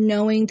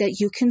 knowing that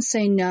you can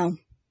say no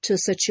to a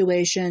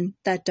situation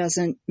that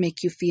doesn't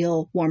make you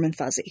feel warm and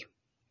fuzzy.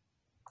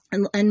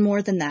 And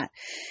more than that,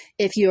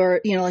 if you're,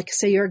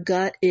 say your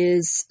gut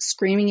is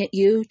screaming at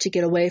you to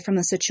get away from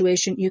the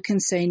situation, you can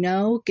say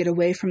no, get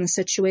away from the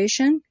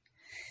situation.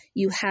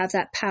 You have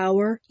that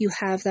power, you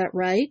have that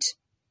right,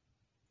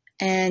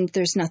 and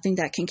there's nothing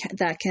that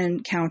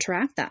can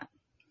counteract that.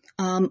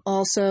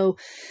 Also,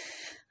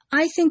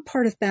 I think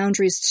part of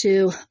boundaries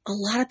too, a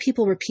lot of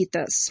people repeat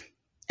this,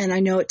 and I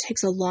know it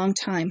takes a long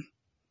time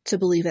to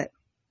believe it,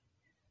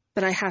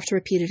 but I have to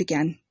repeat it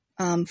again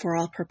for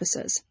all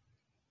purposes.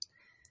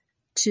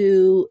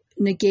 To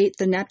negate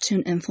the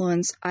Neptune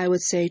influence, I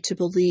would say to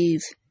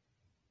believe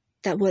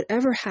that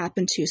whatever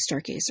happened to you,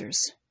 stargazers,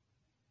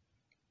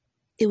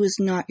 it was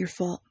not your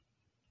fault.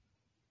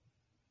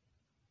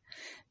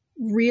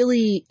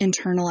 Really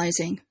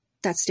internalizing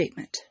that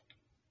statement.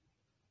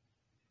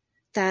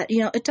 That,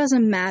 it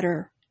doesn't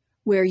matter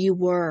where you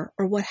were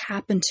or what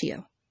happened to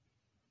you.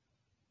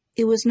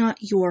 It was not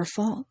your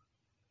fault.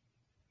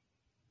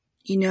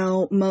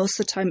 Most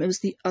of the time it was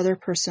the other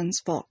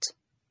person's fault.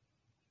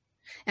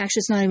 Actually,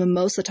 it's not even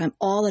most of the time,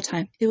 all the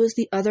time. It was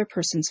the other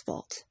person's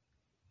fault.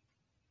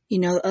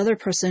 The other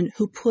person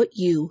who put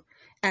you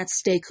at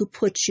stake, who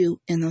put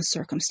you in those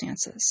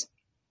circumstances.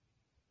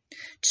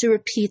 To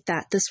repeat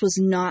that, this was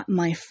not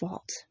my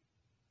fault,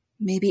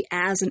 maybe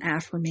as an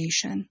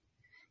affirmation,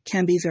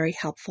 can be very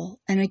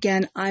helpful. And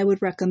again, I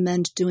would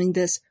recommend doing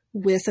this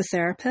with a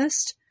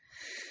therapist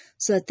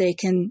so that they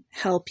can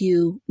help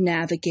you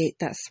navigate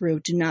that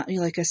through. Do not,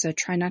 like I said,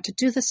 try not to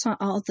do this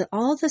all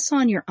of this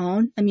on your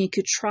own. I mean, you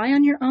could try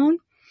on your own,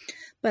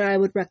 but I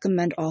would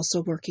recommend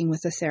also working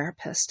with a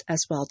therapist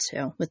as well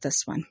too with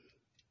this one.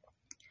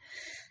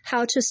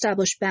 How to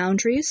establish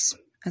boundaries,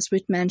 as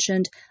we've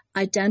mentioned,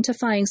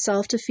 identifying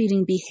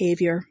self-defeating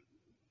behavior.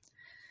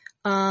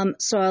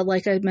 So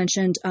like I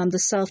mentioned, the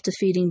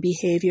self-defeating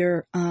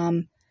behavior,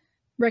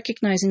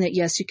 recognizing that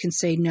yes, you can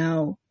say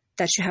no,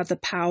 that you have the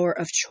power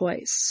of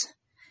choice.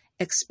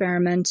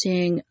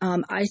 Experimenting,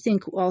 I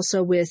think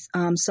also with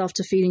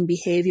self-defeating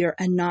behavior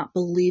and not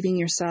believing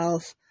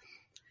yourself.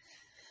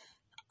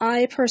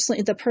 I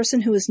personally, the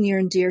person who was near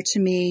and dear to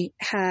me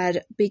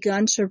had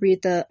begun to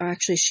read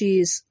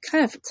she's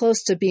kind of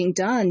close to being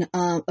done,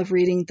 of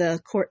reading The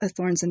Court of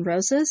Thorns and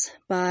Roses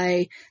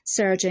by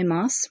Sarah J.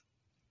 Maas.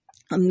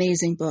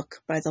 Amazing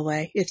book, by the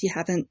way, if you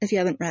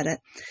haven't read it.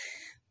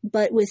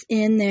 But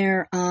within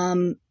there,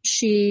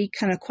 she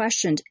kind of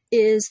questioned,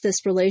 is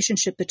this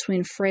relationship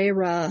between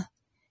Feyre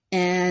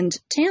and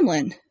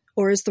Tamlin,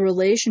 or is the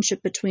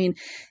relationship between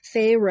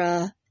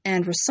Feyre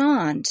and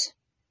Rhysand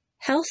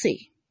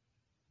healthy?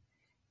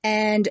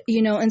 And,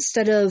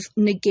 instead of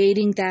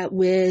negating that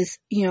with,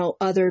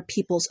 other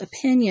people's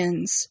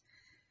opinions,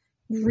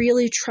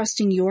 really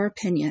trusting your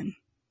opinion,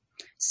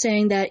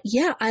 saying that,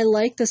 yeah, I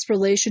like this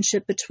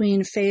relationship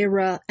between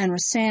Feyre and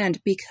Rhysand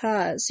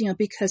because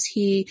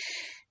he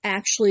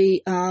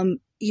actually,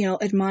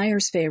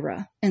 admires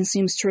Feyre and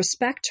seems to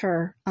respect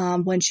her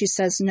when she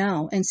says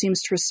no, and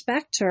seems to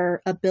respect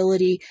her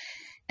ability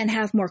and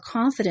have more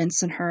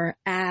confidence in her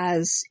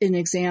as an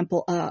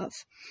example of.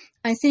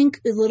 I think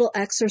little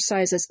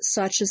exercises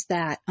such as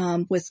that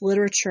with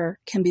literature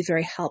can be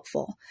very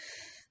helpful.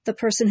 The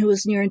person who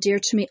was near and dear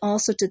to me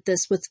also did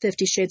this with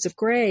 50 Shades of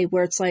Grey,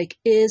 where it's like,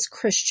 is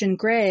Christian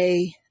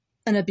Grey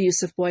an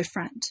abusive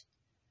boyfriend?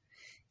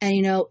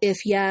 And,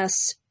 if yes,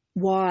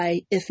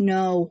 why? If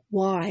no,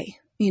 why?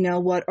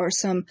 What are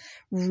some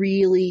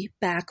really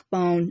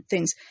backbone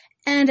things?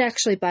 And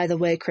actually, by the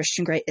way,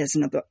 Christian Grey is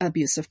an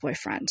abusive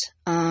boyfriend.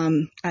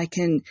 I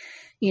can,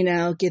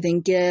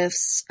 giving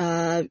gifts,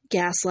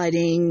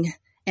 gaslighting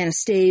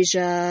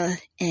Anastasia,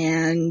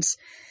 and,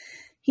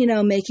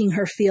 making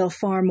her feel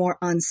far more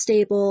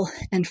unstable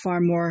and far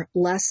more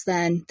less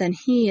than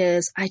he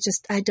is.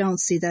 I don't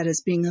see that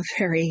as being a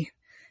very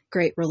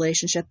great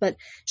relationship. But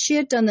she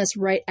had done this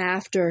right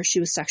after she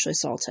was sexually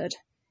assaulted.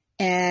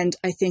 And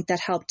I think that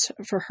helped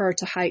for her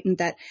to heighten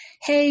that,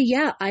 hey,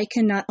 yeah, I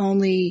can not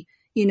only,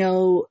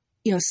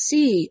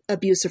 see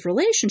abusive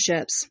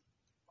relationships,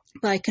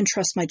 but I can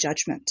trust my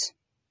judgment.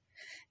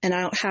 And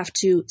I don't have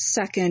to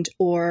second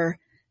or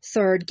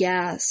third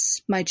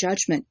guess my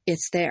judgment.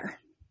 It's there.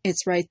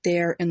 It's right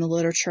there in the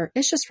literature.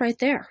 It's just right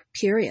there,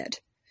 period.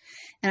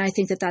 And I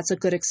think that that's a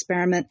good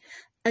experiment.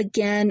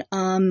 Again,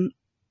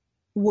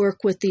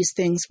 work with these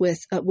things with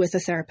a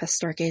therapist,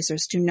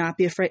 stargazers. Do not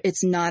be afraid.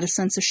 It's not a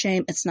sense of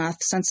shame. It's not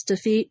a sense of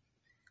defeat.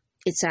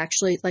 It's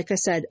actually, like I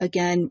said,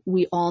 again,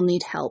 we all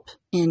need help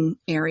in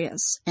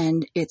areas,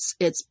 and it's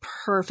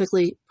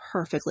perfectly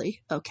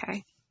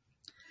okay.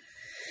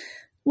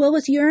 Well,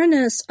 with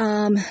Uranus,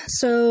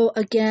 so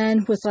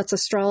again, with lots of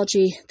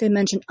astrology, they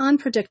mentioned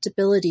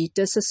unpredictability,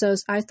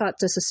 I thought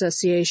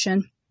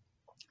disassociation,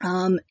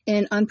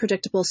 in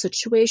unpredictable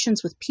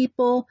situations with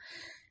people,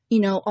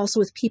 also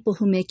with people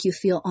who make you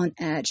feel on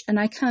edge. And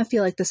I kind of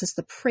feel like this is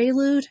the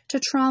prelude to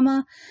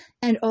trauma,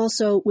 and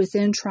also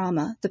within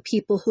trauma, the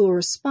people who are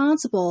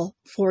responsible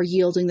for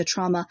yielding the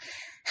trauma,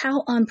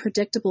 how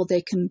unpredictable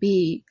they can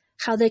be,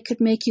 how they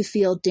could make you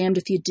feel damned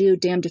if you do,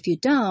 damned if you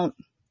don't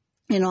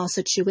in all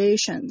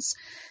situations.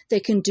 They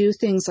can do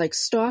things like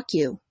stalk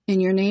you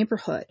in your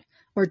neighborhood,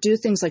 or do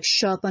things like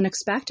show up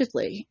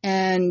unexpectedly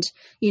and,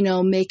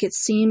 make it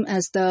seem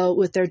as though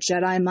with their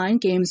Jedi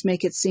mind games,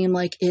 make it seem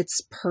like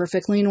it's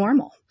perfectly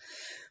normal.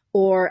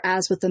 Or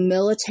as with the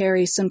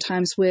military,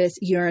 sometimes with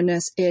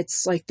Uranus,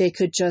 it's like they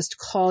could just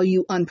call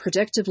you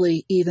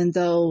unpredictably, even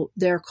though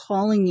they're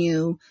calling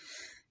you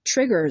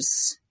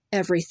triggers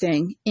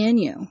everything in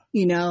you,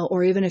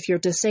 or even if you're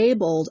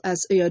disabled,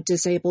 as a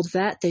disabled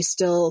vet, they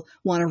still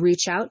want to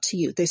reach out to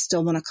you. They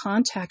still want to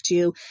contact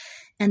you.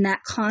 And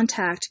that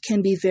contact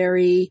can be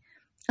very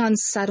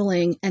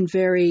unsettling and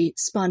very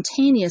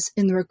spontaneous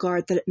in the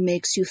regard that it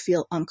makes you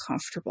feel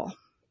uncomfortable.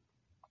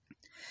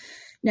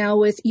 Now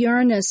with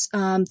Uranus,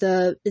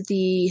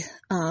 the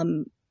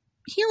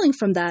healing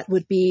from that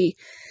would be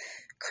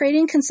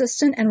creating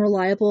consistent and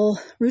reliable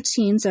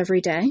routines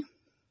every day,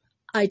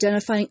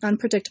 identifying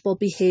unpredictable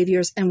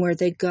behaviors and where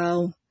they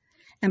go,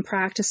 and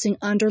practicing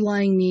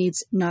underlying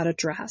needs not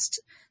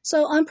addressed.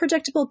 So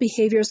unpredictable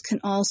behaviors can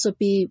also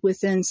be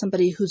within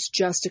somebody who's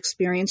just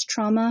experienced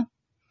trauma.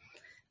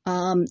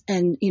 And,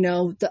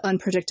 the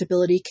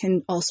unpredictability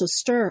can also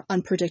stir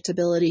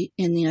unpredictability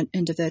in the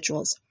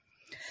individuals.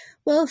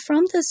 Well,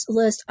 from this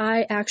list,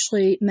 I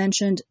actually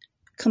mentioned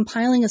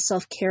compiling a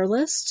self-care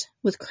list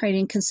with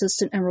creating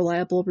consistent and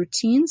reliable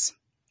routines.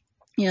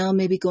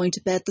 Maybe going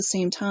to bed at the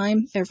same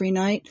time every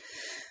night.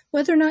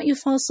 Whether or not you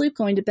fall asleep,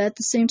 going to bed at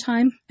the same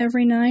time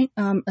every night,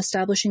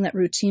 establishing that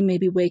routine,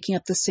 maybe waking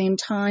up the same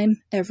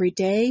time every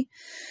day.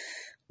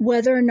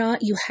 Whether or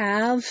not you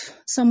have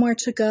somewhere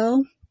to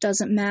go,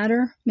 doesn't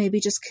matter. Maybe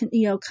just,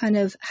 kind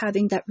of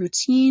having that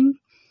routine.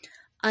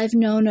 I've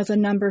known of a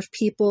number of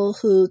people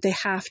who they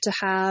have to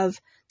have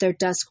their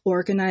desk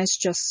organized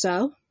just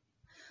so,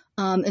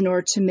 in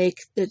order to make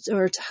it,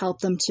 or to help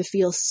them to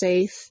feel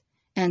safe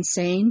and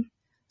sane.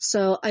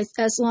 So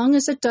as long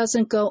as it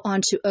doesn't go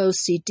onto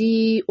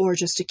OCD or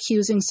just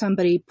accusing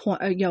somebody,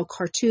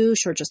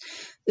 cartouche, or just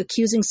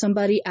accusing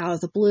somebody out of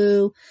the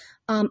blue,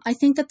 I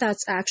think that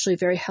that's actually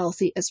very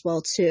healthy as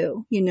well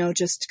too.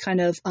 Just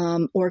kind of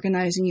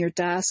organizing your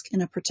desk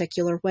in a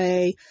particular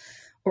way,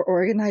 or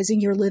organizing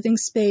your living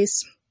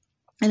space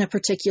in a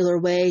particular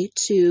way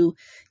to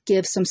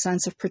give some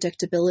sense of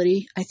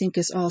predictability, I think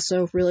is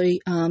also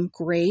really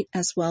great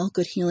as well,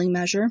 good healing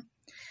measure.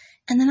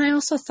 And then I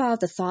also thought of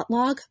the thought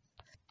log.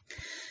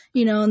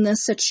 In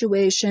this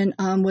situation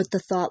with the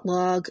thought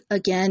log,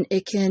 again,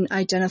 it can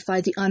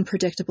identify the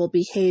unpredictable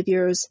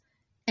behaviors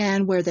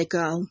and where they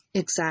go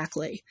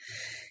exactly.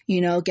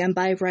 Again,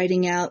 by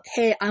writing out,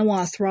 hey, I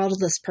want to throttle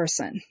this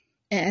person.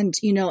 And,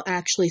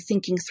 actually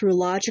thinking through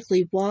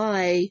logically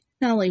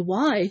not only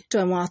why do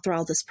I want to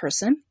throttle this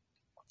person,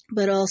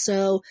 but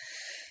also,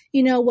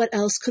 what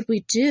else could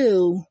we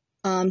do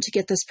to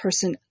get this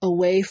person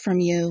away from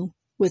you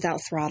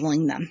without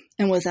throttling them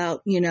and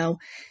without,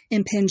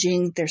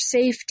 impinging their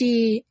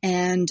safety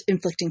and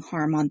inflicting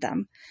harm on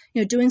them.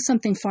 Doing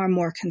something far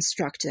more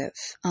constructive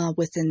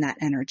within that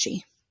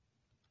energy.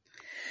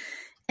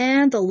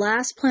 And the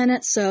last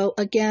planet, so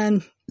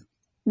again,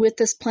 with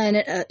this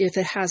planet, if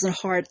it has a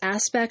hard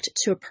aspect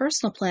to a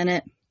personal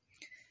planet,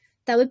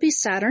 that would be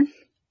Saturn.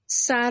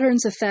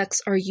 Saturn's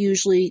effects are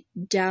usually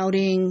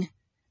doubting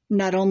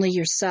not only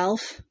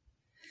yourself,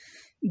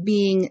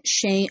 being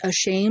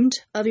ashamed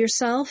of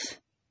yourself,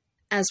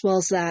 as well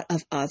as that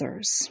of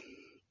others.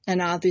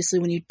 And obviously,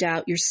 when you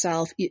doubt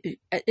yourself,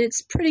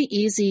 it's pretty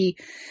easy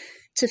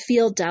to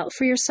feel doubt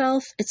for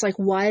yourself. It's like,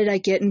 why did I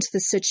get into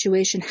this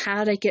situation?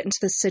 How did I get into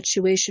this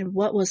situation?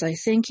 What was I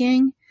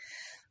thinking?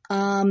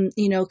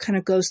 Kind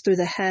of goes through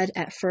the head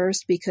at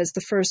first, because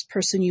the first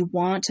person you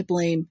want to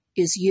blame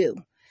is you.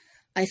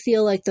 I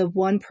feel like the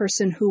one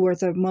person who we're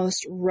the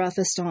most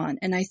roughest on,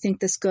 and I think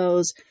this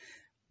goes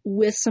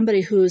with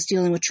somebody who is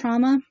dealing with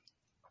trauma,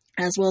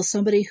 as well as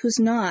somebody who's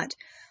not.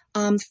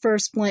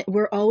 First,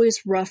 we're always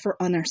rougher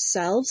on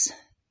ourselves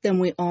than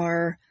we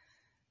are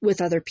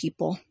with other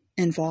people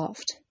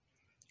involved.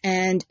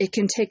 And it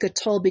can take a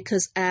toll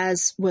because,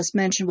 as was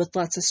mentioned with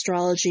Let's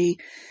Astrology,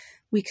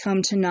 we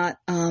come to not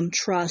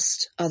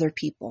trust other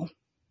people.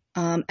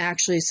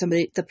 Actually,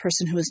 the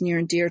person who is near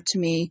and dear to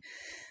me,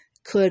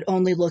 could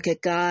only look at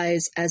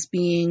guys as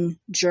being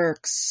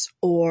jerks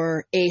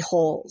or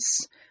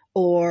a-holes,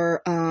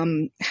 or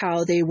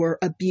how they were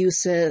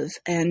abusive,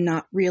 and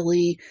not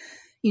really,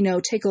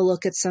 take a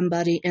look at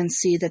somebody and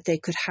see that they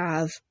could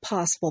have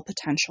possible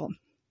potential.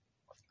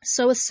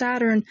 So with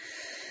Saturn,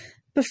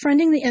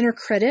 befriending the inner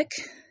critic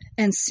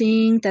and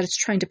seeing that it's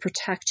trying to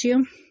protect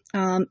you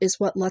is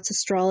what Let's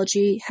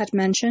Astrology had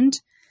mentioned.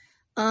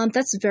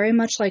 That's very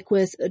much like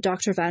with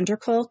Dr. Van der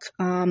Kolk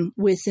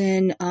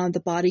within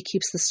The Body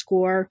Keeps the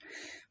Score,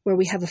 where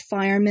we have a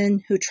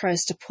fireman who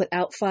tries to put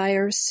out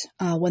fires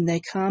when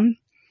they come.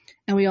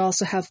 And we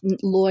also have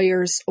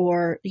lawyers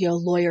or,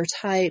 lawyer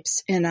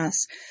types in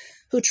us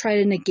who try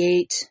to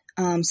negate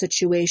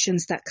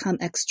situations that come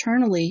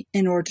externally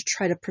in order to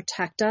try to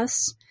protect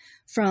us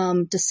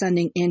from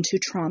descending into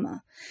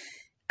trauma.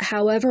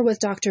 However, with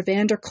Dr.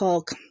 Van der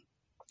Kolk,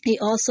 he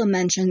also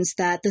mentions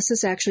that this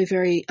is actually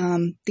very,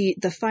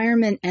 the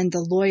fireman and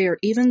the lawyer,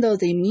 even though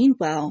they mean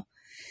well,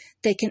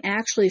 they can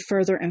actually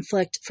further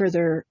inflict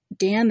further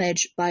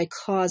damage by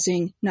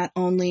causing not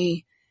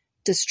only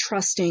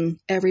distrusting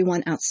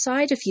everyone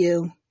outside of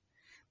you,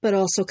 but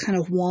also kind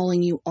of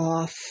walling you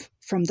off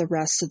from the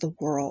rest of the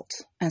world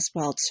as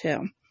well,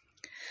 too.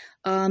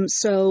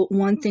 So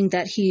one thing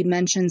that he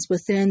mentions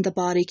within The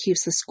Body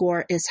Keeps the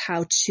Score is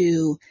how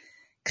to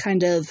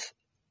kind of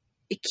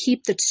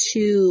keep the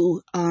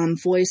two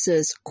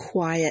voices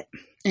quiet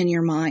in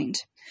your mind,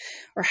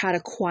 or how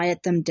to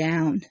quiet them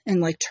down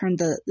and turn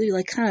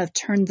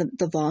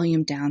the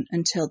volume down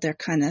until they're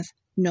kind of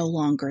no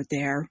longer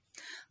there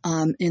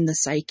in the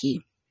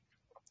psyche.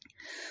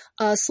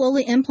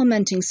 Slowly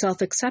implementing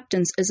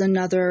self-acceptance is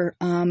another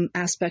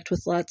aspect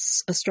with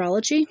Let's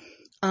Astrology.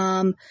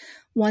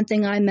 One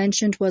thing I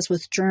mentioned was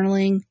with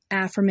journaling,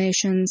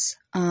 affirmations,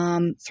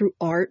 through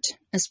art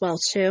as well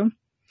too.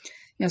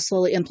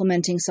 Slowly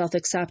implementing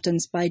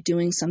self-acceptance by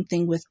doing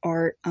something with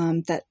art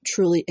that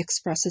truly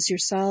expresses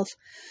yourself.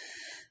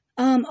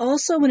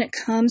 Also, when it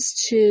comes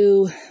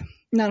to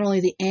not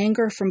only the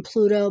anger from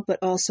Pluto, but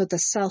also the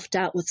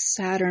self-doubt with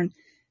Saturn,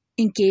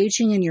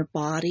 engaging in your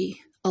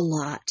body a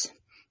lot.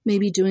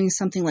 Maybe doing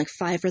something like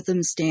 5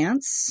 Rhythms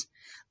Dance,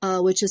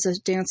 which is a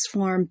dance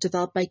form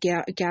developed by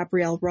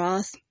Gabrielle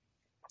Roth,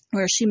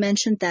 where she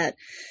mentioned that,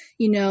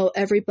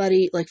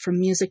 everybody, from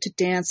music to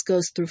dance,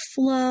 goes through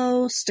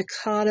flow,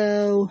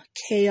 staccato,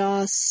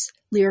 chaos,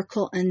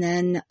 lyrical, and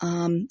then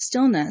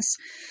stillness,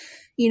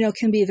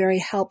 can be very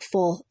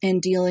helpful in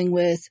dealing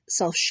with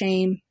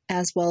self-shame,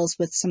 as well as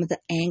with some of the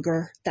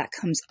anger that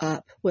comes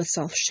up with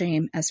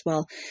self-shame as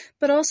well.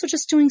 But also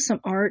just doing some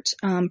art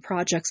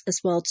projects as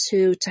well,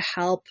 too, to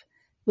help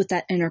with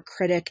that inner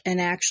critic and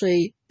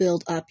actually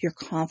build up your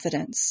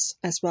confidence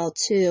as well,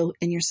 too,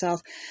 in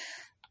yourself.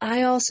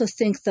 I also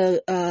think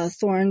the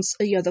thorns,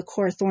 the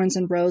core thorns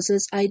and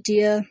roses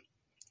idea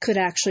could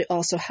actually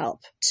also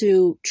help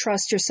to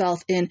trust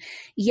yourself in,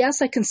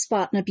 yes, I can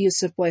spot an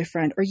abusive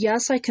boyfriend, or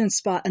yes, I can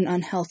spot an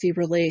unhealthy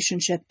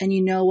relationship. And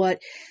you know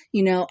what?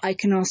 I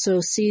can also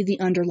see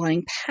the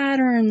underlying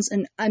patterns.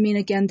 And I mean,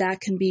 again,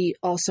 that can be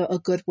also a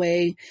good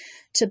way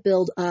to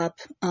build up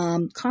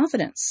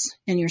confidence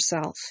in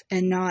yourself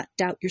and not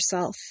doubt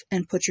yourself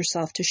and put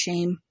yourself to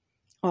shame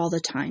all the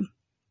time.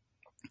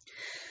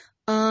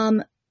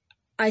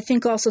 I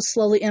think also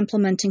slowly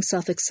implementing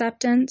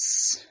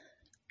self-acceptance.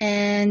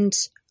 And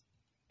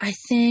I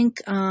think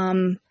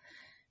the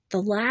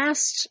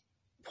last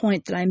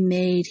point that I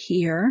made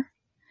here,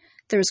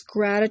 there's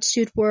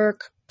gratitude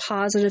work,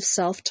 positive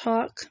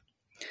self-talk,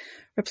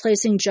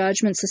 replacing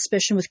judgment,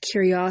 suspicion with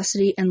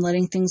curiosity, and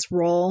letting things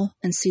roll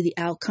and see the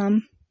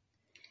outcome.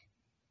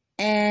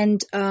 And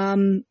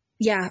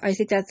I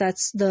think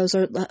those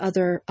are the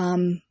other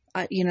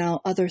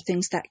other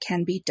things that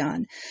can be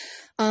done.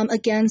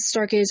 Again,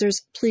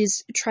 stargazers,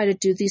 please try to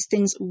do these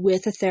things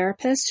with a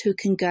therapist who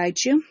can guide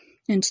you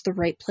into the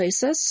right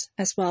places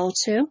as well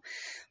too.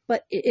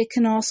 But it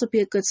can also be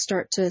a good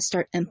start to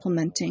start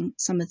implementing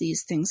some of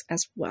these things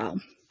as well.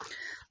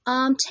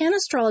 Tan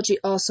astrology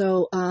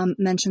also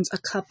mentions a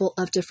couple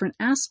of different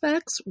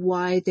aspects,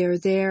 why they're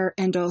there,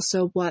 and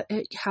also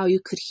how you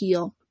could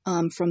heal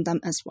from them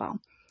as well.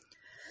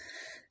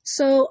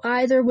 So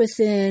either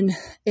within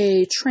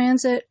a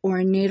transit or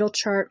a natal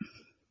chart,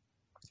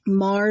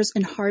 Mars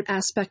in hard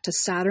aspect to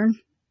Saturn.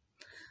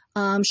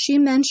 She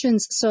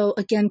mentions, so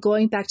again,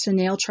 going back to the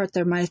natal chart,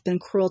 there might have been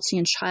cruelty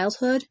in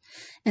childhood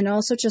and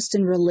also just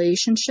in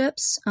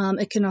relationships.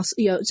 It can also,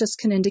 just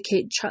can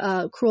indicate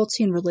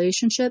cruelty in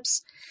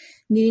relationships,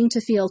 needing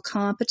to feel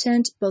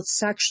competent both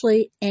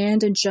sexually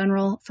and in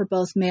general for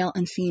both male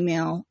and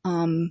female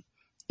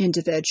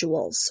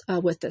individuals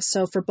with this.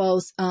 So for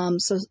both,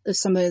 so if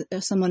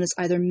someone is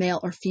either male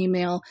or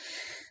female,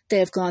 they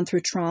have gone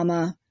through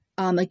trauma.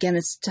 Again,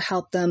 it's to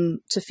help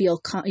them to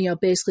feel,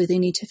 basically they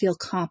need to feel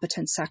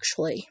competent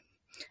sexually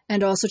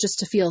and also just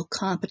to feel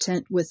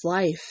competent with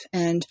life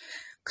and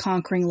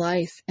conquering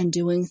life and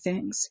doing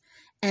things.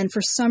 And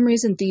for some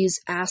reason, these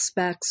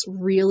aspects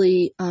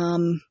really,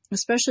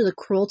 especially the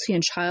cruelty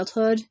in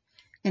childhood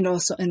and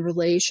also in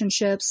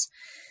relationships,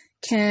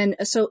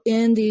 so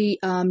in the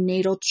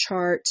natal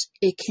chart,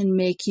 it can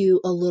make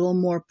you a little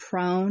more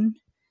prone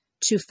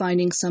to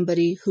finding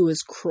somebody who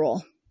is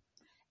cruel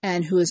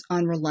and who is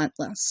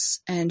unrelentless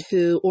and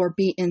or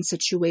be in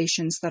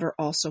situations that are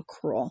also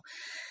cruel.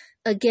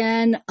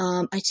 Again,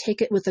 I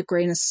take it with a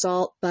grain of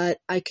salt, but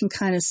I can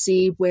kind of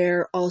see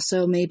where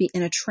also maybe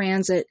in a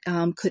transit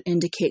could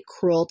indicate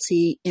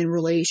cruelty in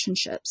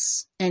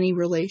relationships, any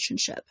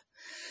relationship,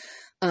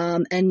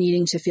 and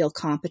needing to feel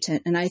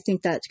competent. And I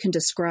think that can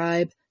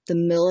describe the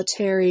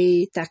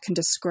military, that can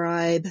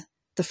describe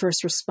the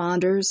first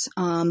responders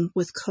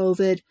with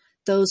COVID,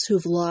 those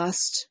who've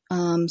lost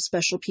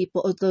special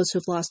people, or those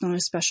who've lost not only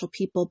special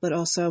people, but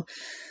also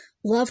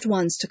loved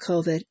ones to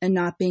COVID and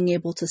not being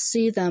able to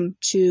see them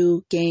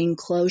to gain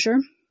closure.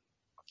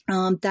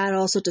 That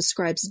also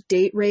describes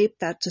date rape,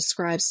 that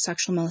describes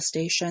sexual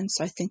molestation.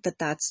 So I think that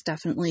that's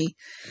definitely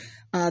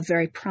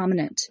very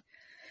prominent.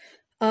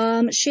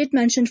 She had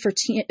mentioned for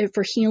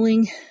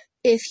healing,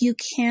 if you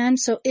can,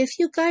 so if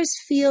you guys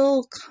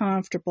feel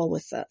comfortable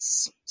with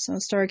this, so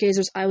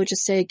stargazers, I would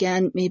just say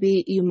again,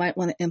 maybe you might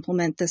want to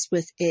implement this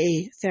with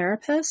a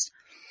therapist,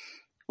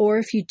 or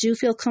if you do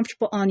feel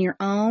comfortable on your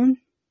own,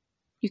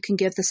 you can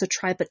give this a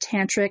try, but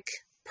tantric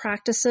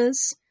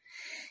practices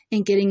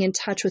and getting in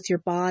touch with your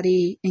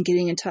body and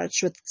getting in touch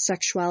with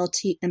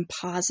sexuality in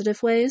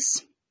positive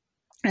ways,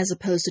 as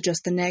opposed to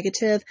just the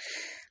negative.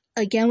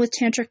 Again, with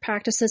tantric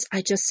practices,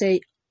 I just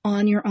say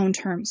on your own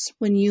terms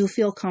when you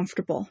feel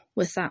comfortable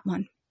with that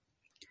one.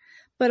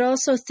 But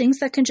also things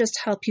that can just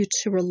help you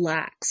to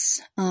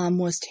relax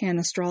was Tan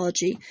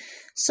astrology.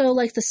 So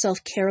like the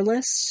self-care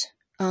list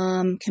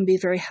can be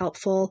very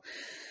helpful.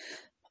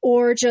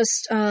 Or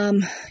just,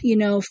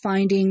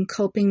 finding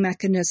coping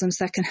mechanisms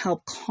that can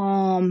help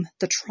calm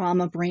the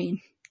trauma brain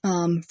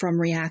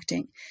from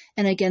reacting.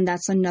 And again,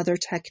 that's another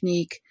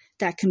technique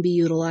that can be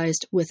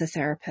utilized with a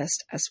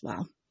therapist as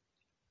well.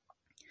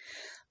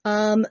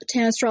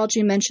 Tan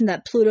astrology mentioned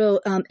that Pluto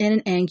in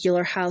an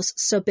angular house,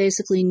 so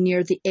basically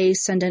near the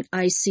ascendant,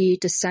 IC,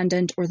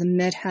 descendant, or the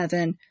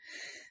midheaven,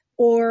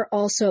 or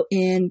also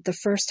in the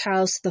first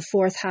house, the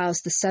fourth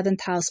house, the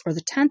seventh house, or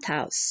the 10th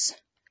house,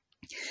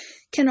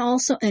 can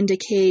also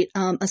indicate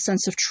a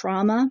sense of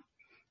trauma.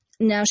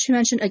 Now, she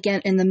mentioned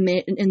again in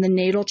the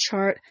natal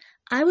chart,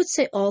 I would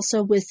say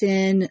also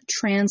within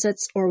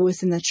transits or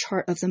within the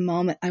chart of the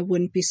moment, I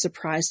wouldn't be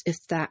surprised if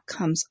that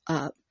comes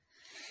up.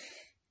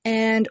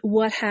 And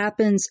what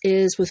happens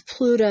is with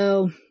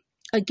Pluto,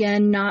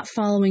 again, not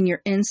following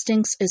your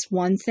instincts is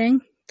one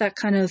thing that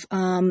kind of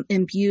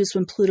imbues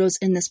when Pluto's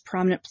in this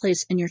prominent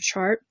place in your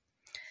chart.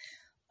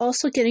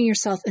 Also getting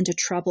yourself into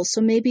trouble.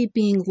 So maybe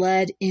being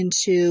led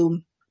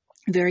into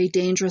very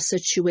dangerous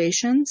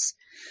situations,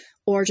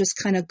 or just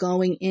kind of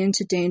going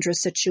into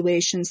dangerous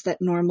situations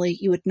that normally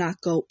you would not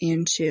go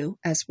into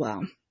as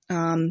well.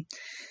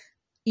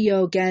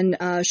 Again,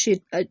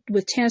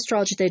 with Tan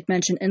astrology, they'd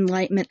mentioned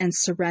enlightenment and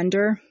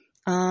surrender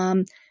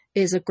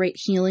is a great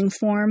healing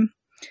form.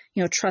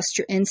 Trust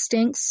your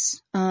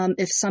instincts.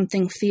 If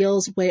something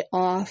feels way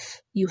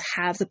off, you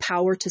have the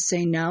power to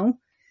say no,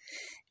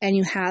 and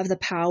you have the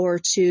power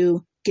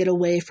to get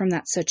away from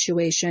that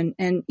situation.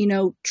 And,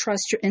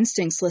 trust your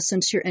instincts,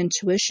 listen to your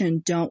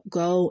intuition. Don't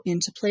go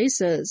into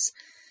places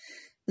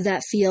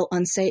that feel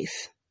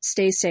unsafe.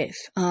 Stay safe.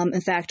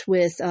 In fact,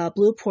 with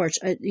Blue Porch,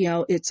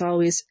 it's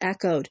always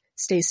echoed,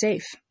 stay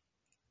safe.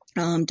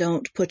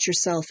 Don't put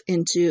yourself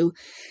into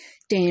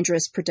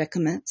dangerous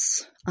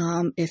predicaments.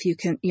 If you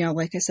can,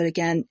 like I said,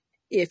 again,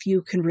 if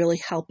you can really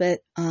help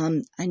it.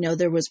 I know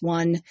there was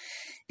one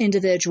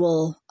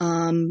individual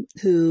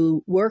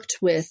who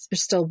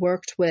still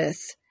worked with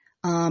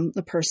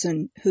the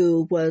person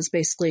who was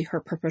basically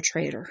her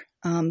perpetrator.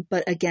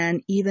 But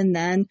again, even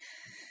then,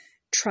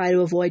 try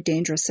to avoid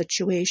dangerous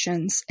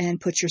situations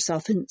and put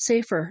yourself in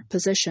safer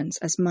positions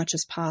as much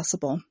as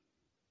possible.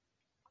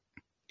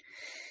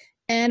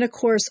 And of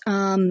course,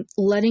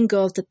 letting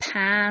go of the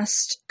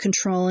past,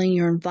 controlling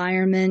your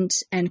environment,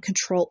 and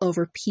control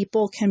over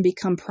people can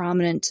become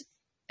prominent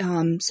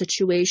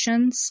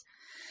situations.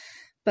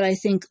 But I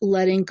think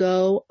letting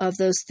go of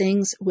those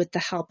things with the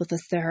help of a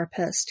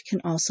therapist can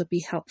also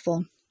be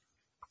helpful.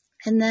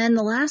 And then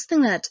the last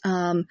thing that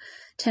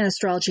Tan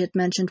Astrology had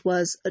mentioned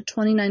was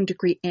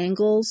 29-degree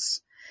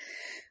angles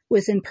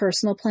within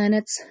personal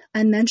planets.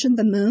 I mentioned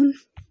the moon.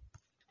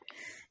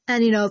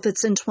 And, if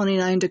it's in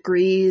 29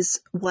 degrees,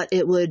 what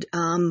it would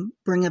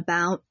bring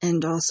about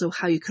and also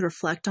how you could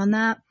reflect on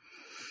that.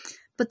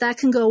 But that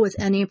can go with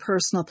any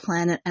personal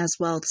planet as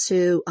well,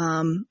 too,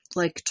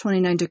 like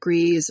 29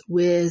 degrees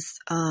with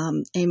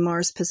a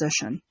Mars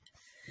position.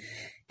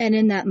 And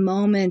in that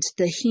moment,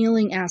 the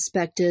healing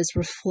aspect is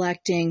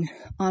reflecting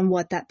on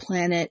what that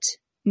planet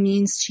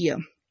means to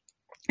you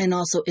and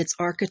also its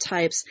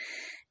archetypes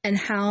and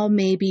how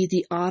maybe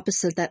the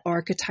opposite of that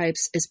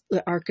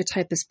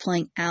archetype is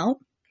playing out,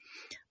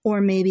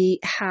 or maybe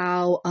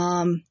how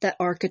that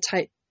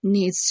archetype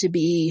needs to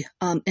be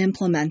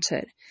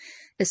implemented,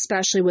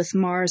 especially with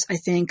Mars. I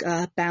think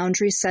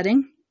boundary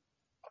setting,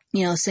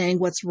 saying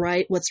what's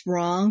right, what's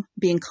wrong,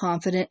 being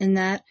confident in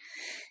that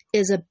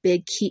is a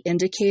big key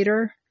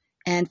indicator.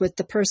 And with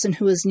the person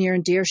who is near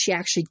and dear, she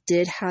actually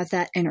did have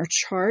that in her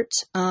chart.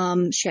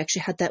 She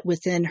actually had that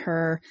within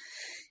her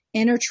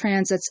inner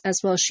transits, as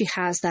well as she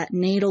has that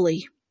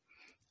natally,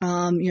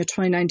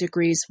 29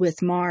 degrees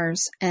with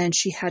Mars. And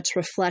she had to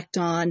reflect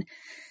on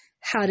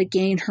how to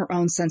gain her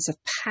own sense of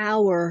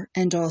power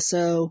and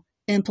also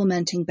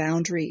implementing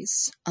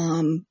boundaries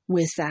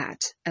with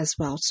that as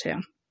well, too.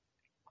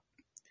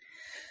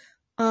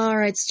 All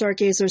right,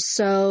 Stargazers,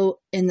 so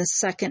in the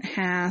second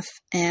half,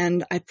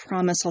 and I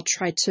promise I'll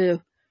try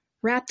to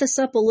wrap this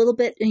up a little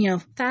bit,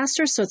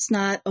 faster, so it's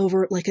not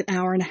over like an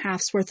hour and a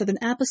half's worth of an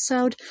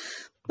episode,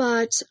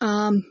 but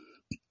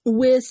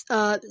with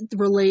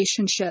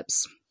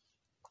relationships,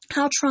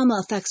 how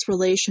trauma affects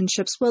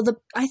relationships. Well,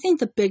 I think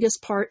the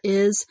biggest part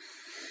is,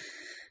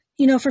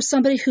 for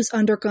somebody who's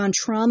undergone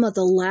trauma,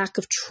 the lack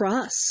of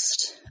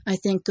trust, I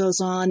think, goes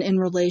on in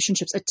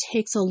relationships. It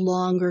takes a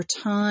longer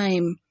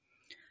time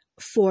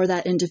for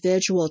that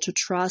individual to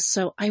trust.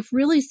 So I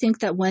really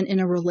think that when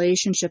in a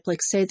relationship, like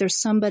say there's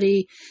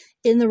somebody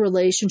in the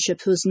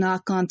relationship who's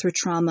not gone through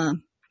trauma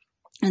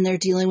and they're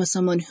dealing with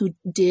someone who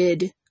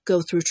did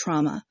go through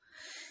trauma,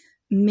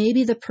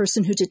 maybe the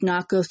person who did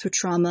not go through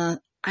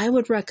trauma, I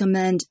would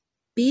recommend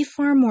be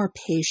far more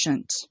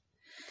patient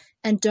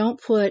and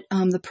don't put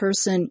the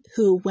person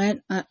who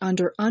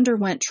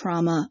underwent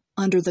trauma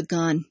under the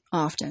gun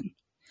often.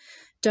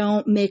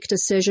 Don't make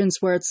decisions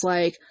where it's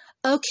like,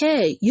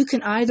 okay, you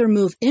can either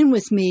move in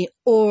with me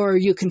or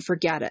you can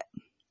forget it.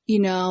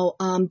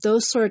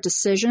 Those sort of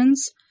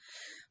decisions.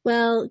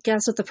 Well,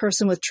 guess what the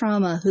person with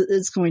trauma who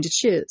is going to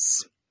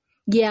choose?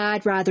 Yeah,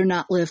 I'd rather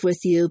not live with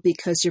you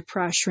because you're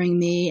pressuring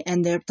me,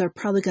 and they're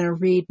probably going to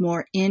read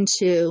more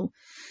into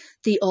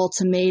the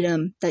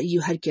ultimatum that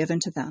you had given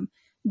to them.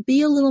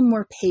 Be a little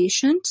more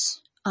patient,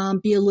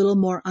 be a little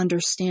more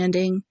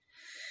understanding,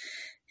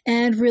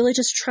 and really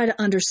just try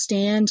to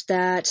understand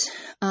that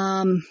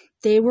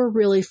they were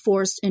really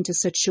forced into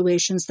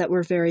situations that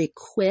were very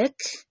quick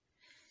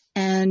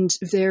and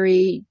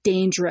very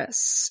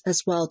dangerous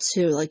as well,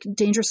 too. Like,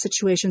 dangerous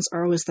situations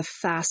are always the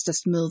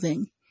fastest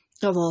moving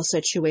of all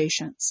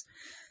situations.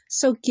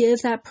 So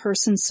give that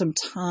person some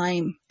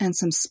time and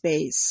some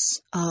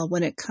space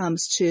when it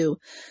comes to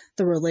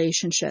the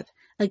relationship.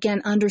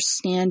 Again,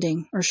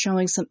 understanding or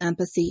showing some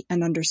empathy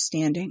and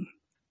understanding.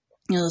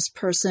 This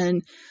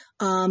person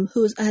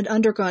who's had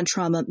undergone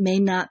trauma may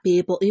not be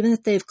able, even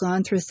if they've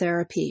gone through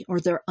therapy or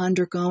they're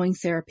undergoing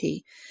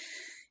therapy,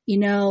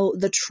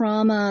 the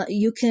trauma,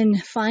 you can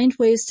find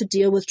ways to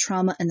deal with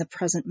trauma in the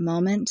present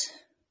moment,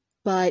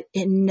 but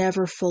it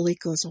never fully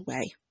goes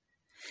away.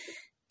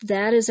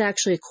 That is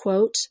actually a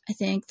quote. I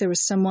think there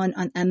was someone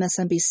on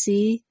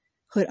MSNBC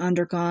who had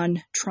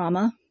undergone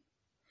trauma,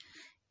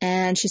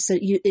 and she said,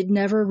 it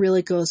never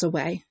really goes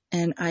away.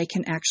 And I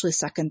can actually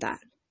second that.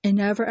 It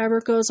never,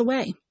 ever goes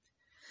away.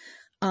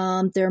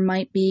 There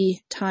might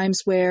be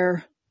times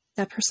where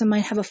that person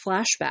might have a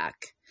flashback,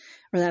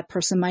 or that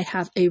person might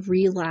have a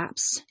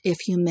relapse,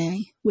 if you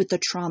may, with the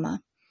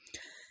trauma.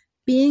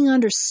 Being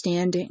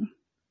understanding,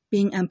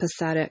 being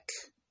empathetic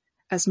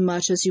as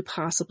much as you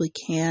possibly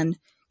can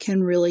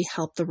really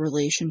help the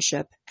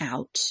relationship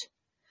out.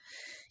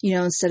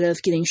 Instead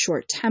of getting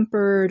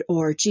short-tempered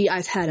or, gee,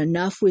 I've had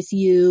enough with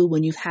you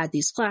when you've had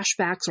these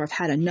flashbacks, or I've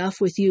had enough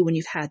with you when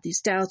you've had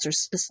these doubts or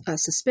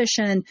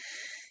suspicion,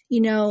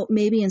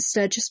 maybe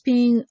instead just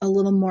being a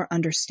little more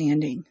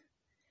understanding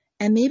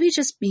and maybe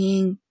just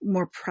being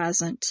more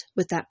present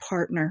with that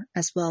partner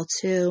as well,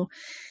 too.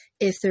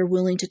 If they're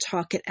willing to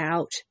talk it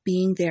out,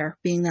 being there,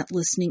 being that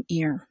listening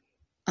ear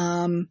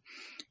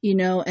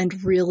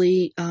and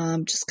really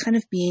just kind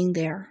of being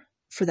there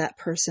for that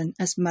person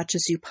as much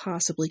as you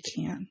possibly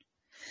can.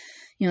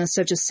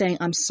 Instead of just saying,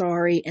 I'm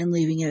sorry, and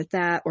leaving it at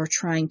that, or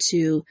trying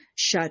to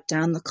shut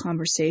down the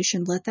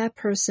conversation, let that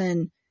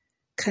person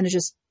kind of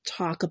just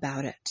talk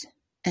about it.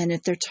 And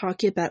if they're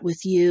talking about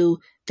with you,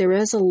 there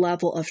is a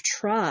level of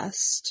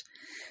trust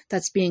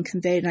that's being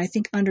conveyed. And I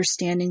think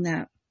understanding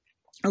that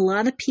a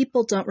lot of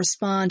people don't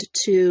respond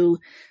to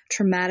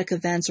traumatic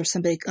events or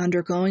somebody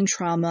undergoing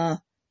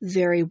trauma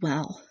very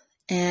well.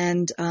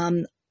 And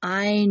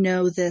I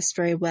know this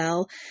very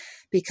well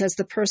because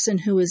the person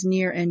who was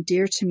near and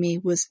dear to me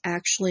was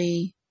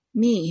actually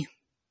me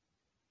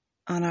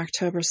on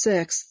October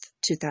 6th,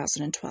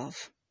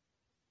 2012.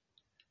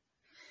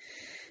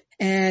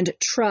 And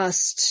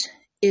trust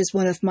is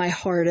one of my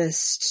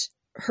hardest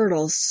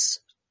hurdles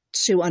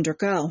to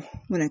undergo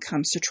when it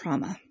comes to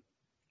trauma,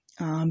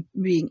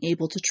 being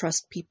able to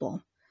trust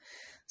people.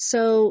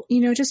 So,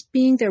 just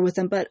being there with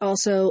them, but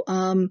also,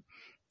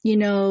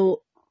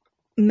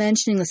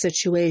 mentioning the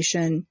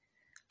situation.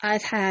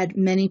 I've had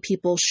many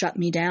people shut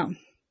me down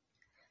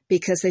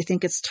because they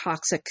think it's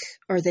toxic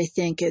or they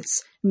think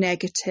it's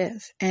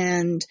negative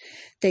and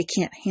they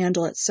can't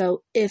handle it.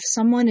 So if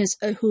someone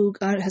who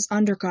has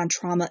undergone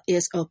trauma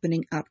is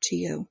opening up to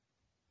you,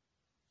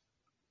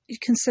 you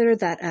consider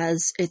that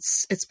as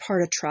it's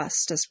part of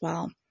trust as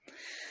well.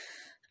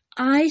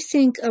 I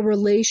think a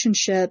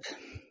relationship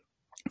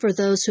for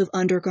those who've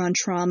undergone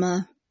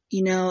trauma,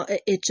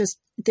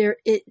 there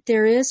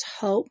is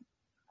hope.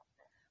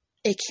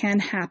 It can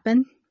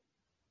happen.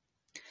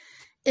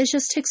 It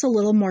just takes a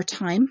little more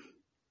time,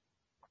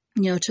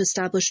 to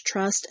establish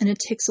trust, and it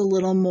just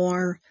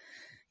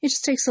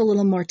takes a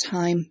little more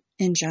time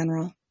in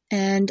general.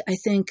 And I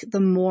think the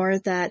more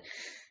that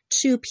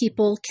two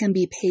people can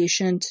be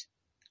patient,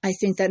 I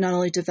think that not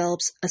only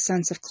develops a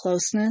sense of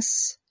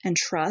closeness and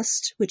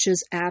trust, which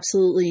is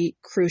absolutely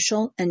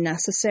crucial and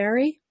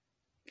necessary,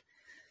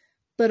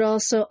 but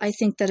also I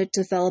think that it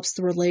develops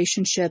the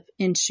relationship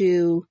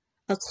into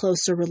a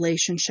closer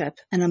relationship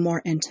and a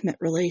more intimate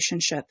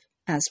relationship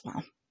as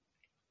well.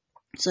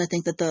 So I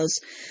think that those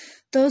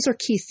are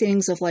key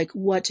things of like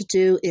what to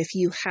do if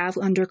you have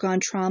undergone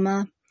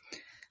trauma.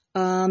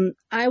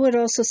 I would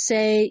also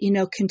say,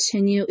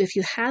 continue, if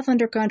you have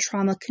undergone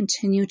trauma,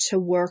 continue to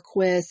work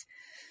with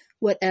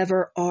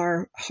whatever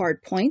are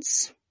hard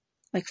points.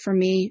 Like for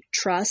me,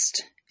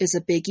 trust is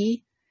a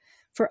biggie.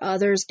 For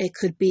others, it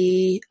could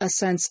be a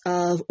sense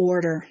of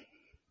order.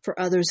 For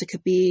others, it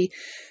could be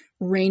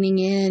reining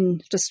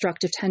in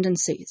destructive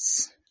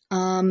tendencies.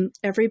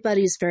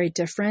 Everybody's very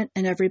different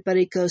and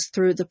everybody goes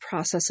through the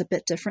process a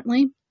bit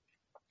differently.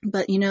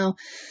 But,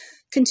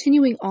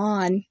 continuing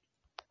on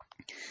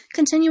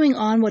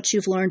what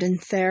you've learned in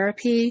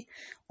therapy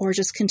or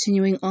just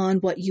continuing on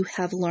what you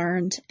have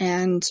learned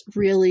and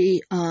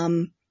really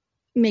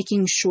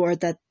making sure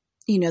that,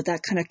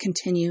 that kind of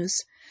continues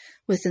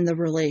within the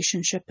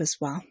relationship as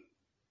well.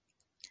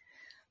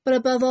 But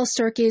above all,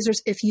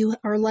 stargazers, if you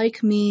are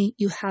like me,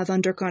 you have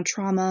undergone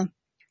trauma,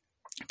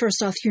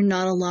 first off, you're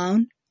not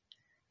alone.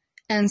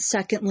 And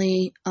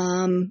secondly,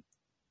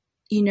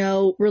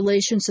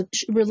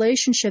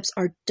 relationships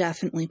are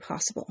definitely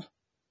possible.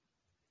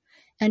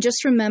 And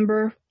just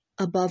remember,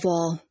 above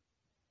all,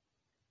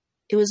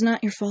 it was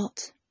not your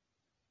fault.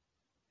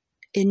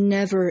 It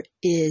never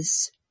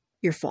is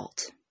your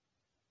fault.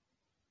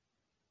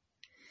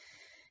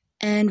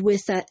 And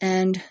with that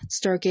end,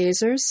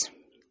 stargazers,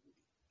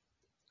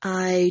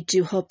 I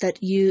do hope that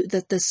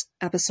this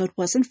episode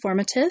was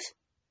informative.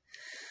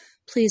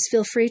 Please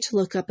feel free to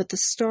look up at the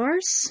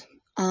stars.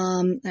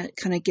 That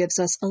kind of gives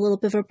us a little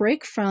bit of a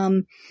break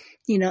from,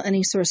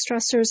 any sort of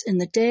stressors in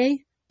the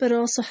day, but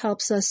also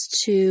helps us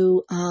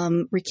to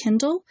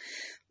rekindle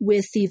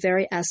with the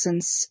very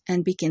essence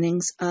and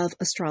beginnings of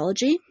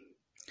astrology.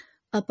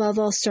 Above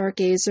all,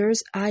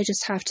 stargazers, I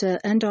just have to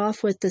end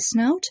off with this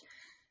note.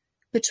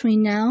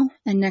 Between now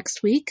and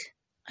next week,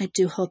 I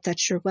do hope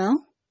that you're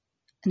well.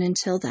 And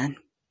until then.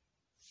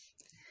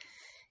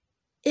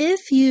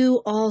 If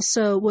you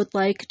also would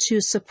like to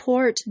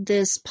support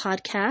this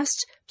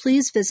podcast,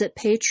 please visit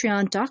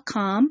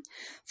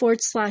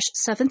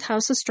patreon.com/7th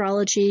House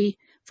Astrology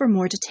for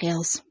more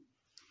details.